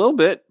Fed a little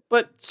bit,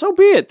 but so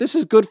be it. This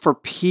is good for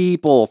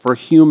people, for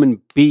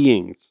human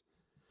beings.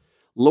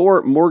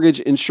 Lower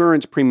mortgage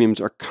insurance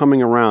premiums are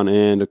coming around,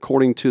 and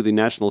according to the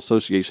National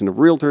Association of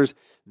Realtors,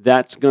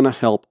 that's going to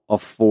help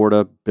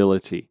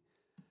affordability.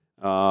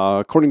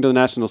 According to the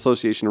National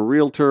Association of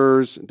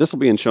Realtors, this will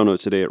be in show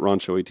notes today at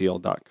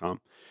ronshowatl.com.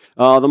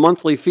 The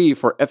monthly fee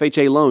for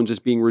FHA loans is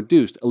being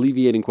reduced,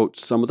 alleviating, quote,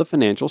 some of the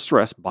financial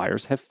stress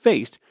buyers have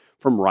faced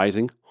from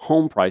rising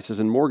home prices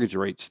and mortgage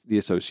rates, the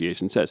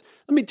association says.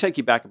 Let me take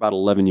you back about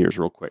 11 years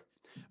real quick.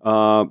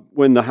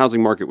 When the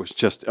housing market was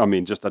just a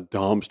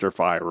dumpster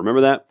fire.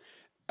 Remember that?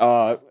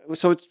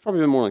 So it's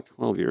probably been more like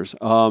 12 years.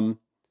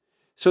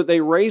 So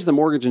they raised the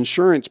mortgage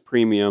insurance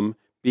premium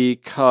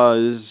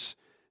because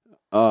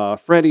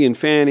Freddie and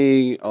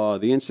Fannie,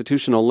 the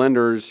institutional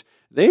lenders,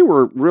 they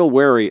were real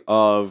wary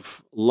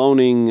of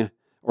loaning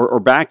or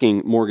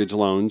backing mortgage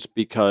loans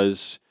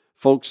because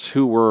folks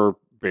who were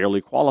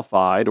barely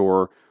qualified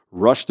or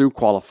rushed through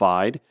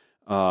qualified,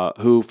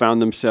 who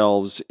found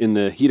themselves in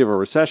the heat of a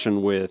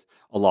recession with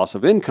a loss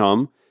of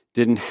income,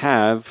 didn't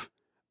have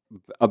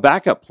a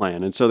backup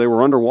plan. And so they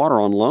were underwater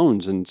on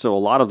loans. And so a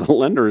lot of the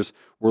lenders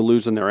were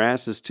losing their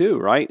asses too,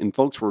 right? And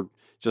folks were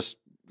just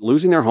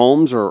losing their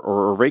homes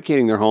or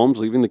vacating their homes,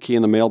 leaving the key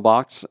in the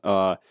mailbox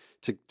to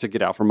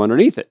get out from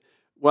underneath it.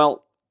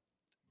 Well,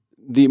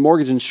 the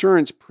mortgage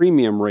insurance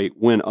premium rate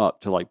went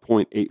up to like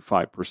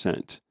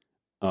 0.85%.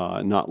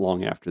 Not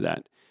long after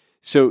that.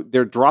 So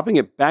they're dropping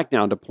it back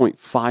down to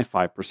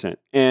 0.55%.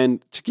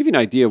 And to give you an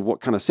idea of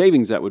what kind of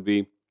savings that would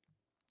be,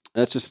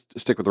 let's just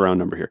stick with the round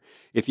number here.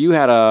 If you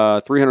had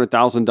a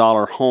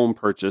 $300,000 home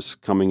purchase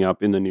coming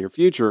up in the near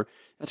future,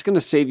 that's going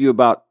to save you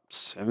about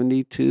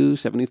 $72,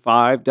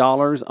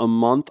 $75 a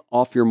month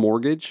off your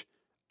mortgage.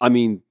 I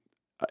mean,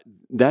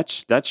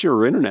 that's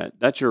your internet.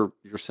 That's your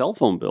cell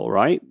phone bill,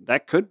 right?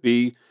 That could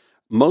be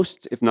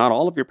most, if not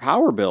all of your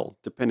power bill,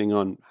 depending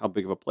on how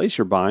big of a place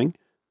you're buying.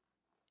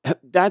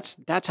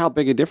 That's how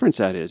big a difference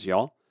that is,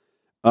 y'all.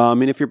 I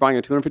mean, if you're buying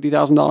a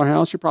 $250,000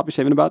 house, you're probably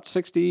saving about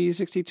 $60,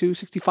 $62,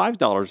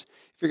 $65.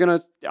 If you're going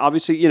to,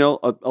 obviously, a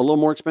little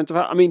more expensive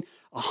house, I mean,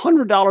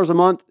 $100 a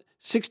month,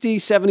 $60,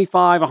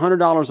 $75,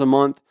 $100 a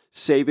month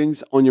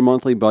savings on your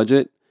monthly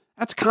budget,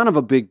 that's kind of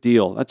a big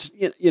deal. That's,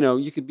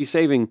 you could be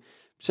saving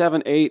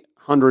 $700,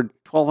 $800,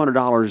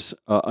 $1,200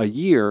 a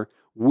year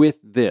with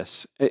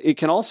this. It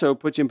can also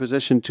put you in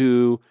position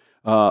to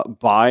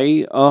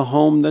buy a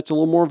home that's a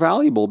little more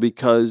valuable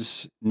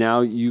because now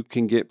you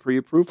can get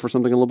pre-approved for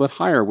something a little bit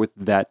higher with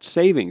that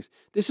savings.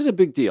 This is a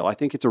big deal. I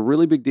think it's a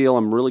really big deal.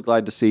 I'm really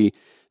glad to see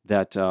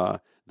that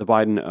the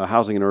Biden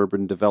housing and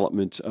urban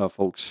development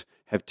folks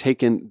have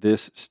taken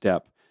this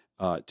step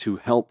to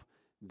help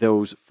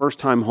those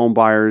first-time home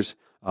buyers,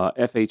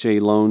 FHA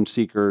loan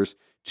seekers,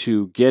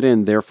 to get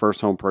in their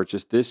first home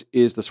purchase. This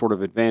is the sort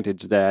of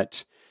advantage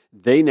that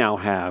they now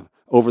have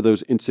over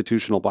those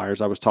institutional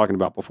buyers I was talking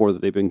about before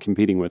that they've been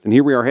competing with. And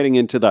here we are heading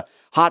into the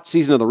hot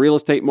season of the real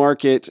estate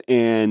market,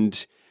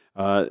 and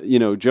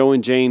Joe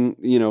and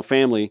Jane,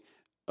 family,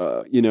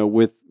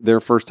 with their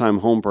first-time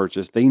home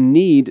purchase, they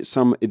need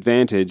some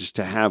advantage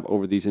to have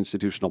over these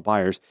institutional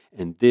buyers,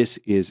 and this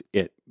is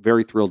it.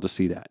 Very thrilled to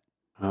see that.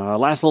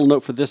 Last little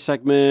note for this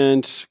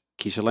segment: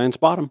 Keisha Lance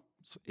Bottom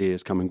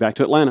is coming back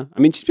to Atlanta.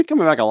 I mean, she's been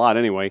coming back a lot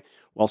anyway,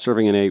 while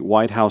serving in a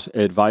White House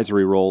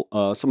advisory role.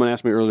 Someone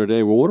asked me earlier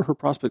today, well, what are her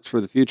prospects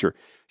for the future?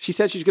 She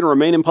said she's going to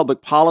remain in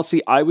public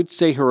policy. I would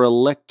say her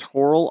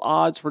electoral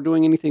odds for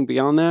doing anything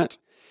beyond that,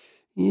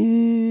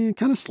 kind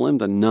of slim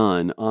to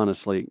none,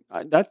 honestly.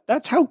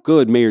 That's how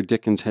good Mayor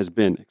Dickens has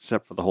been,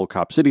 except for the whole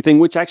Cop City thing,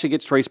 which actually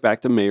gets traced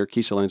back to Mayor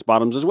Keisha Lance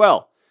Bottoms as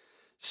well.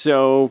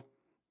 So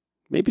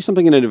maybe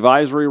something in an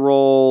advisory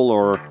role,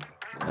 or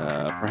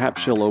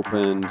perhaps she'll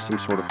open some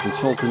sort of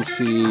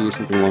consultancy,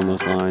 something along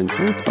those lines.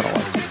 That's about all I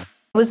see.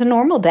 It was a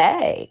normal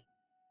day.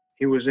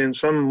 He was in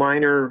some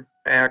minor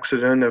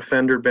accident, a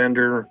fender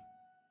bender.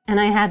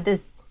 And I had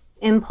this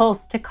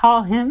impulse to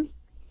call him,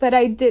 but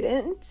I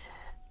didn't,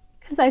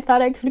 because I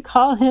thought I could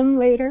call him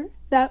later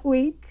that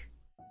week.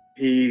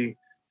 He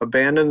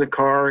abandoned the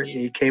car,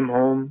 he came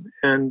home,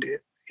 and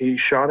he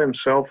shot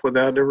himself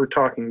without ever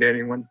talking to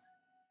anyone.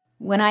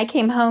 When I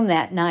came home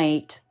that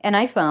night and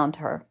I found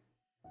her,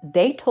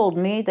 they told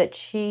me that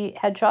she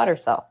had shot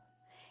herself,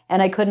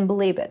 and I couldn't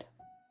believe it.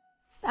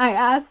 I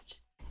asked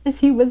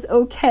if he was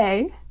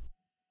okay.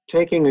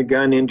 Taking a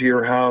gun into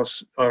your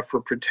house for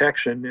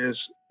protection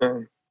is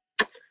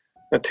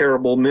a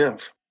terrible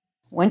myth.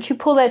 Once you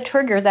pull that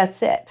trigger,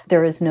 that's it.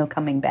 There is no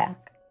coming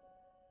back.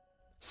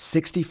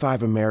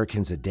 65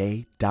 Americans a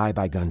day die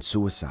by gun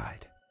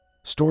suicide.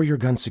 Store your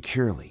gun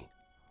securely,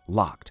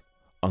 locked,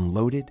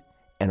 unloaded,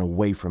 and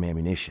away from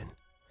ammunition.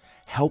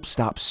 Help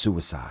stop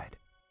suicide.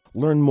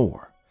 Learn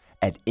more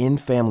at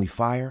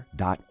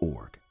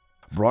endfamilyfire.org.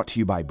 Brought to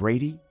you by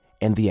Brady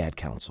and the Ad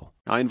Council.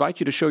 I invite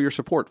you to show your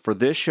support for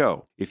this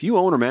show. If you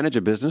own or manage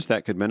a business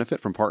that could benefit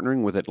from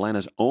partnering with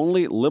Atlanta's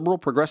only liberal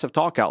progressive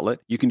talk outlet,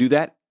 you can do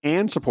that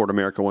and support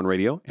America One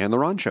Radio and The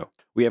Ron Show.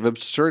 We have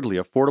absurdly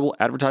affordable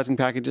advertising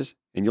packages,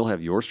 and you'll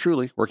have yours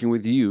truly working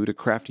with you to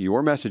craft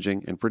your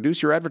messaging and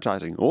produce your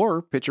advertising,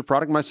 or pitch your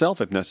product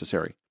myself if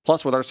necessary.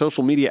 Plus, with our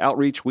social media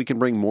outreach, we can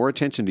bring more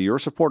attention to your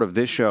support of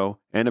this show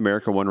and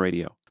America One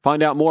Radio.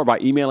 Find out more by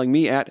emailing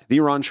me at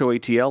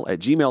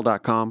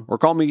theronshowatl@gmail.com or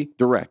call me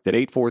direct at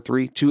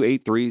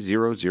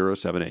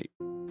 843-283-0078.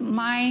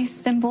 My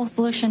simple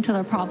solution to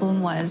the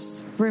problem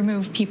was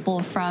remove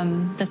people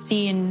from the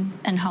scene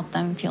and help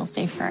them feel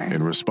safer.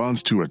 In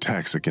response to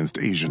attacks against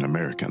Asian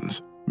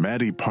Americans,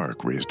 Maddie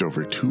Park raised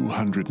over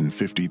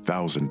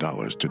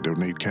 $250,000 to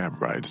donate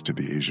cab rides to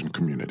the Asian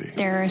community.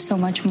 There is so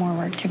much more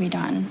work to be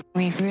done.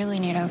 We really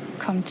need to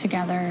come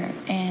together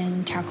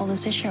and tackle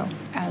this issue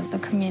as a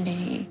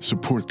community.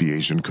 Support the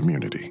Asian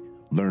community.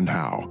 Learn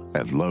how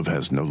at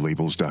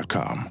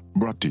lovehasnolabels.com.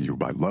 Brought to you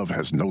by Love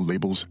Has No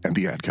Labels and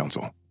the Ad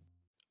Council.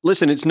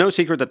 Listen, it's no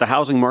secret that the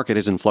housing market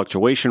is in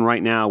fluctuation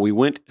right now. We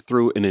went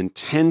through an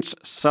intense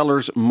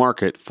seller's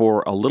market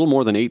for a little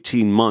more than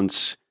 18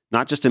 months,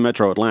 not just in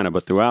Metro Atlanta,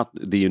 but throughout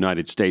the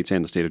United States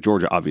and the state of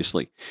Georgia,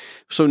 obviously.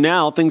 So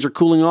now things are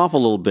cooling off a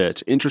little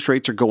bit. Interest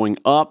rates are going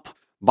up.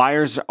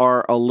 Buyers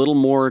are a little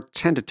more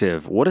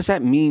tentative. What does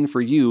that mean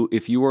for you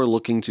if you are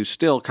looking to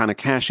still kind of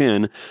cash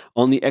in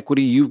on the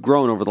equity you've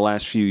grown over the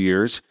last few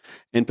years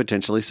and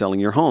potentially selling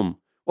your home?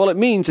 Well, it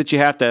means that you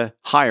have to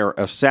hire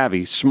a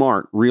savvy,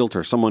 smart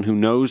realtor, someone who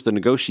knows the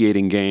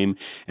negotiating game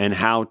and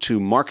how to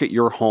market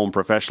your home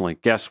professionally.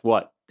 Guess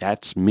what?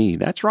 That's me.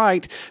 That's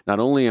right. Not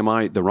only am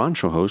I the Ron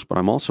Show host, but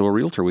I'm also a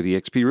realtor with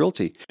eXp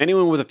Realty.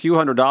 Anyone with a few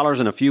 $100s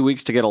and a few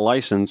weeks to get a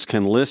license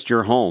can list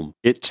your home.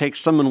 It takes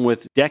someone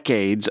with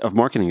decades of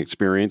marketing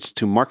experience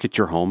to market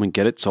your home and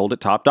get it sold at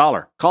top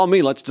dollar. Call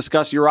me. Let's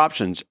discuss your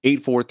options.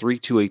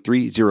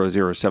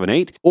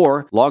 843-283-0078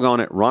 or log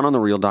on at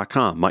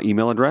rononthereal.com. My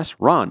email address,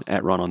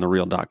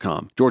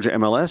 ron@rononthereal.com. Georgia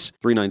MLS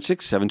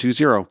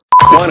 396720.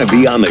 Want to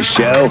be on the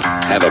show?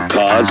 Have a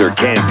cause or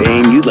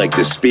campaign you'd like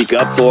to speak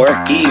up for?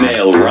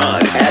 Email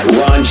Ron at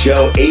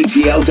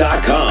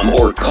ronshowatl.com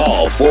or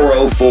call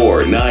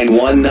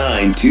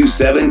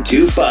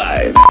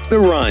 404-919-2725. The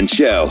Ron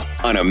Show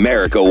on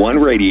America One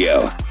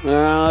Radio.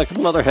 A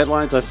couple other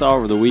headlines I saw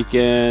over the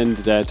weekend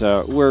that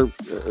I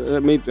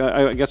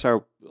guess are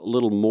a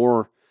little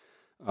more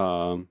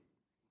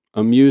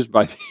amused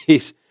by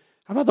these.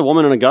 How about the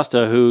woman in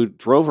Augusta who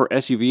drove her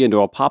SUV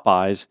into a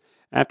Popeyes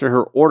after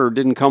her order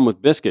didn't come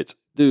with biscuits?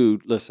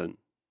 Dude, listen,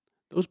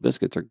 those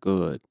biscuits are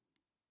good.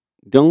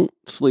 Don't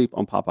sleep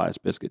on Popeye's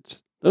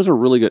biscuits. Those are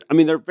really good. I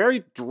mean, they're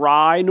very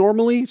dry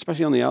normally,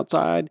 especially on the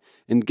outside,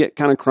 and get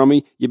kind of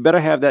crummy. You better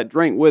have that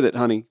drink with it,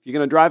 honey. If you're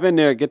going to drive in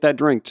there, get that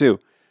drink too.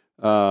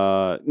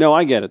 No,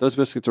 I get it. Those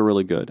biscuits are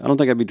really good. I don't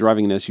think I'd be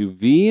driving an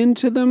SUV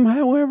into them,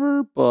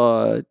 however,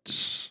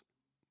 but...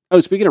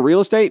 Oh, speaking of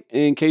real estate,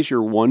 in case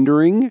you're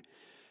wondering...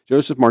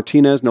 Joseph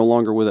Martinez no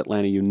longer with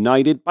Atlanta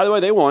United. By the way,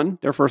 they won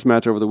their first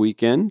match over the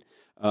weekend,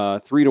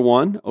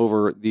 3-1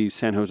 over the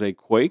San Jose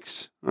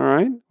Quakes. All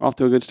right, off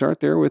to a good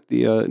start there with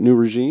the new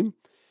regime.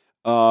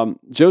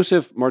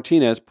 Joseph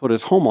Martinez put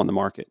his home on the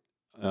market,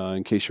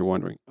 in case you're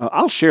wondering.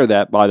 I'll share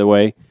that, by the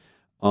way,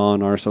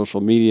 on our social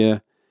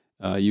media.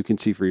 You can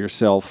see for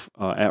yourself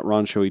at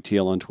Ron Show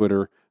ETL on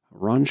Twitter,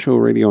 Ron Show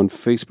Radio on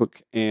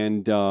Facebook,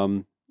 and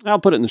I'll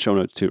put it in the show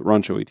notes too,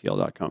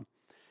 ronshowatl.com.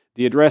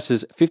 The address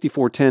is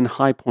 5410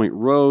 High Point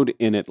Road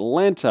in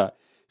Atlanta.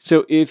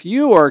 So if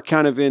you are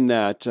kind of in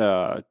that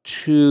 $2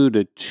 to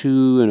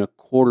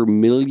 $2.25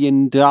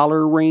 million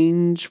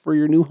range for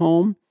your new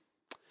home,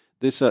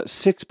 this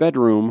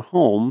 6-bedroom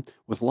home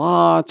with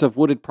lots of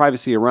wooded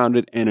privacy around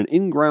it and an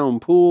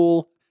in-ground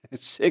pool,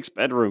 it's 6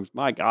 bedrooms.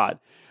 My God.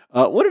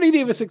 What did he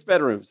need with 6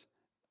 bedrooms?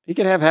 He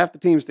could have half the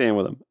team staying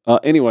with him.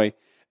 Anyway,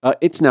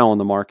 it's now on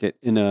the market.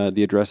 And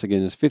the address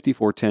again is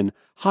 5410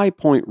 High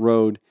Point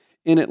Road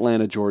in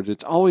Atlanta, Georgia.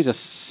 It's always a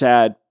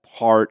sad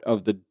part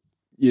of the,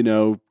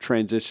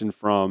 transition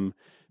from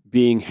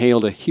being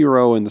hailed a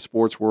hero in the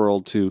sports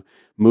world to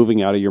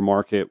moving out of your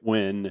market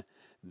when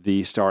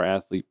the star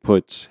athlete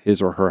puts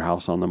his or her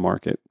house on the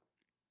market.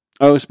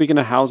 Oh, speaking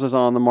of houses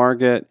on the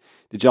market,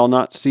 did y'all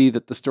not see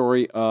that the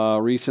story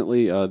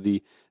recently,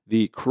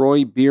 the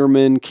Croy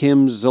Bierman,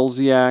 Kim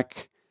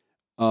Zolciak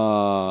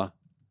home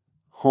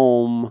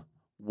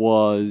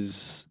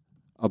was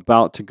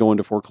about to go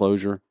into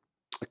foreclosure?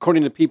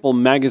 According to People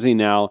magazine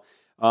now,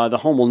 the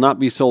home will not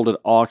be sold at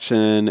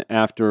auction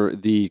after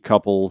the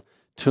couple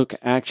took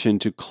action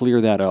to clear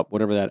that up,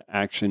 whatever that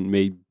action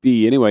may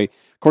be. Anyway,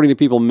 according to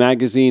People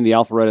magazine, the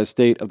Alpharetta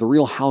estate of the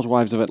Real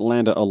Housewives of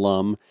Atlanta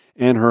alum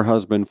and her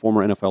husband,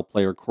 former NFL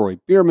player Corey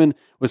Bierman,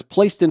 was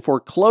placed in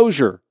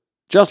foreclosure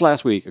just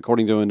last week,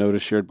 according to a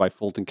notice shared by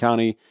Fulton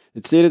County.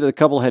 It stated that the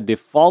couple had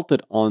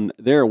defaulted on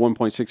their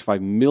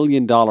 $1.65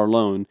 million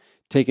loan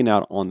taken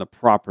out on the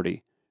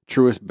property.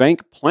 Truist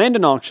Bank planned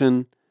an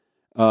auction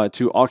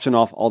to auction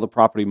off all the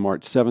property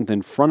March 7th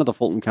in front of the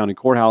Fulton County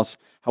Courthouse.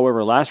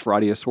 However, last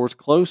Friday, a source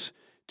close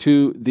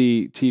to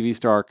the TV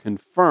star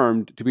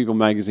confirmed to People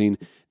magazine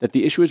that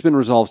the issue has been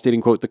resolved,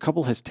 stating, quote, "The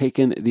couple has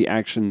taken the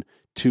action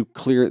to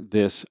clear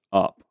this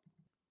up."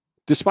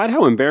 Despite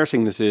how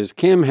embarrassing this is,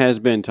 Kim has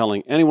been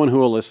telling anyone who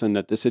will listen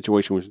that this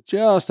situation was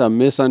just a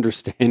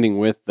misunderstanding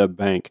with the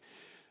bank.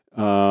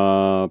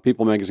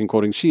 People magazine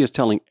quoting, "She is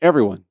telling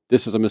everyone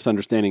this is a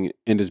misunderstanding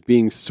and is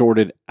being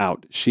sorted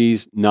out.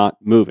 She's not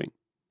moving."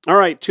 All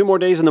right, 2 more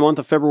days in the month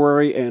of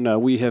February,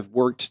 and we have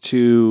worked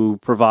to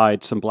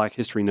provide some Black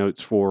History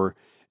notes for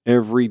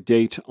every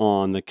date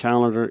on the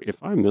calendar. If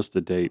I missed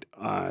a date,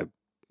 I've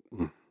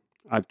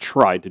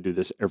tried to do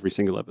this every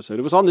single episode.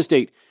 It was on this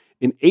date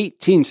in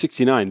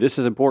 1869. This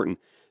is important.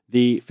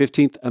 The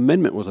 15th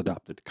Amendment was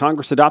adopted.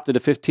 Congress adopted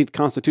a 15th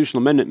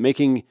constitutional amendment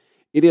making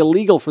it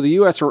illegal for the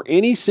U.S. or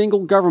any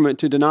single government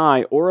to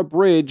deny or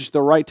abridge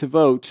the right to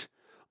vote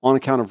on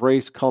account of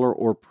race, color,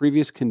 or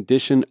previous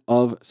condition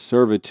of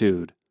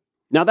servitude.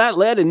 Now, that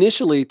led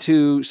initially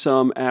to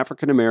some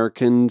African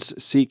Americans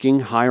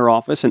seeking higher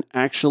office and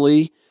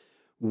actually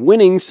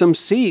winning some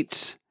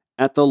seats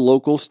at the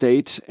local,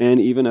 state, and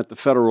even at the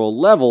federal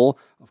level.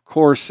 Of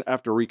course,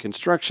 after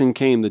Reconstruction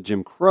came the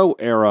Jim Crow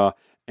era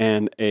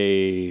and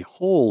a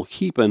whole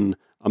heaping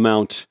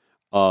amount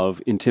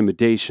of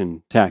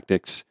intimidation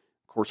tactics.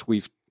 Of course,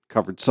 we've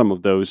covered some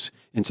of those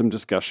in some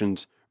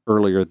discussions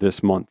earlier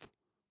this month.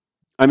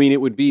 I mean,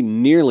 it would be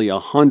nearly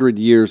 100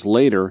 years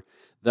later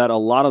that a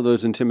lot of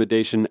those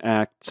intimidation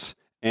acts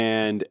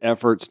and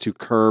efforts to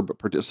curb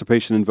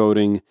participation in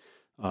voting,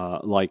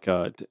 like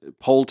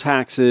poll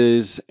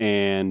taxes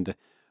and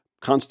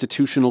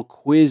constitutional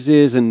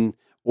quizzes in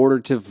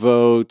order to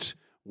vote,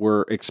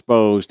 were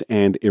exposed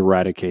and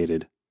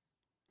eradicated.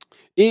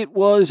 It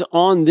was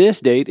on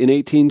this date in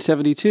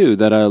 1872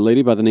 that a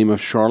lady by the name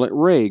of Charlotte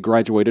Ray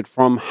graduated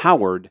from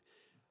Howard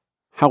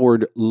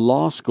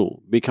Law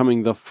School,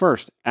 becoming the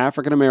first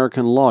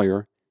African-American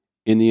lawyer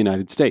in the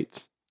United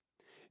States.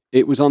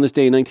 It was on this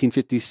day in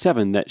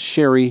 1957 that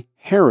Sherry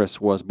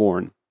Harris was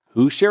born.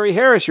 Who's Sherry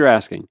Harris, you're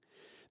asking?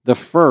 The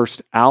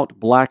first out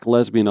Black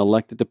lesbian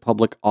elected to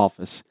public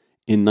office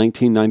in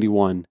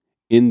 1991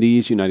 in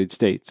these United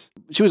States.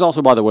 She was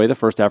also, by the way, the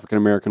first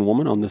African-American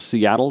woman on the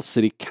Seattle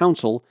City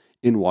Council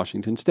in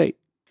Washington State.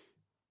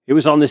 It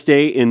was on this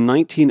day in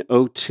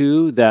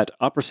 1902 that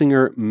opera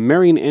singer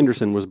Marian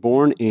Anderson was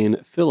born in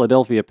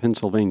Philadelphia,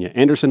 Pennsylvania.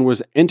 Anderson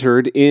was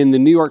entered in the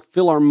New York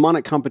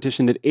Philharmonic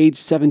competition at age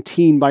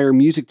 17 by her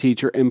music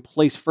teacher and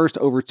placed first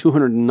over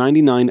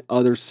 299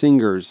 other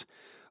singers.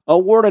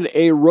 Awarded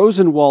a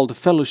Rosenwald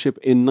Fellowship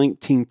in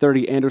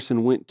 1930,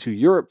 Anderson went to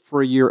Europe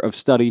for a year of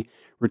study,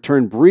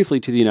 returned briefly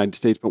to the United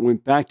States, but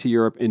went back to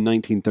Europe in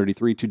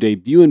 1933 to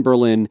debut in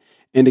Berlin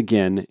and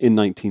again in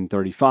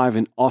 1935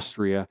 in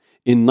Austria.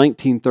 In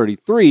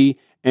 1933,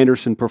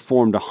 Anderson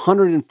performed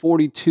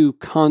 142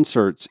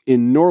 concerts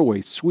in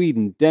Norway,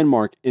 Sweden,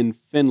 Denmark, and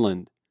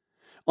Finland.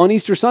 On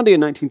Easter Sunday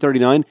in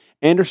 1939,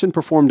 Anderson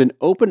performed an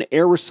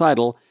open-air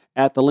recital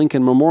at the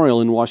Lincoln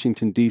Memorial in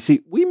Washington,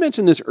 D.C. We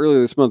mentioned this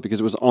earlier this month because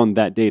it was on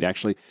that date,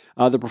 actually.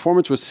 The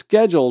performance was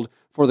scheduled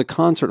for the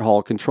concert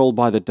hall controlled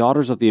by the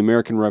Daughters of the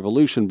American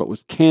Revolution, but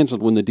was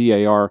canceled when the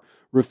DAR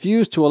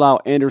refused to allow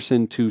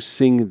Anderson to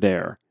sing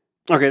there.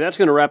 Okay, that's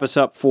going to wrap us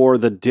up for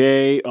the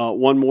day.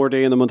 One more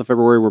day in the month of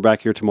February. We're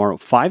back here tomorrow,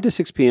 5 to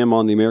 6 p.m.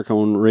 on the America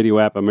One Radio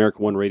app,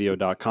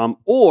 AmericaOneRadio.com,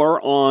 or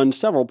on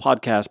several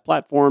podcast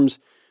platforms.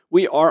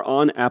 We are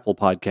on Apple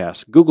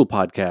Podcasts, Google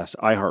Podcasts,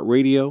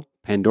 iHeartRadio,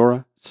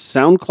 Pandora,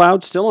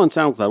 SoundCloud, still on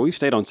SoundCloud. We've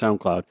stayed on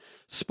SoundCloud.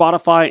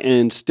 Spotify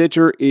and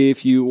Stitcher.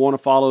 If you want to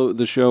follow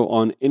the show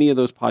on any of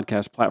those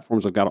podcast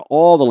platforms, I've got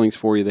all the links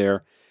for you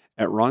there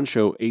at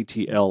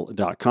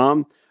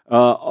ronshowatl.com.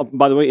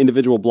 By the way,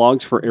 individual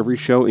blogs for every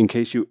show. In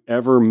case you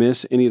ever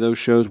miss any of those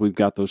shows, we've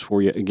got those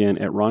for you again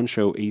at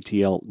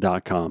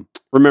ronshowatl.com.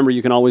 Remember,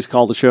 you can always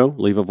call the show,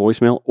 leave a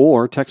voicemail,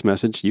 or text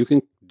message. You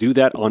can do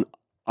that on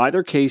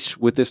either case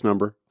with this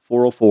number,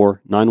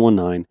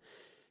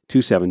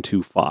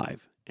 404-919-2725.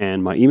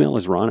 And my email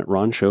is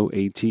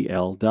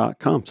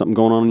ron@ronshowatl.com. Something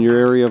going on in your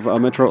area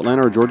of Metro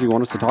Atlanta or Georgia you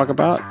want us to talk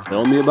about?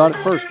 Tell me about it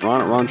first.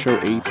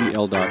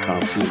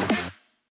 ron@ronshowatl.com. See you next.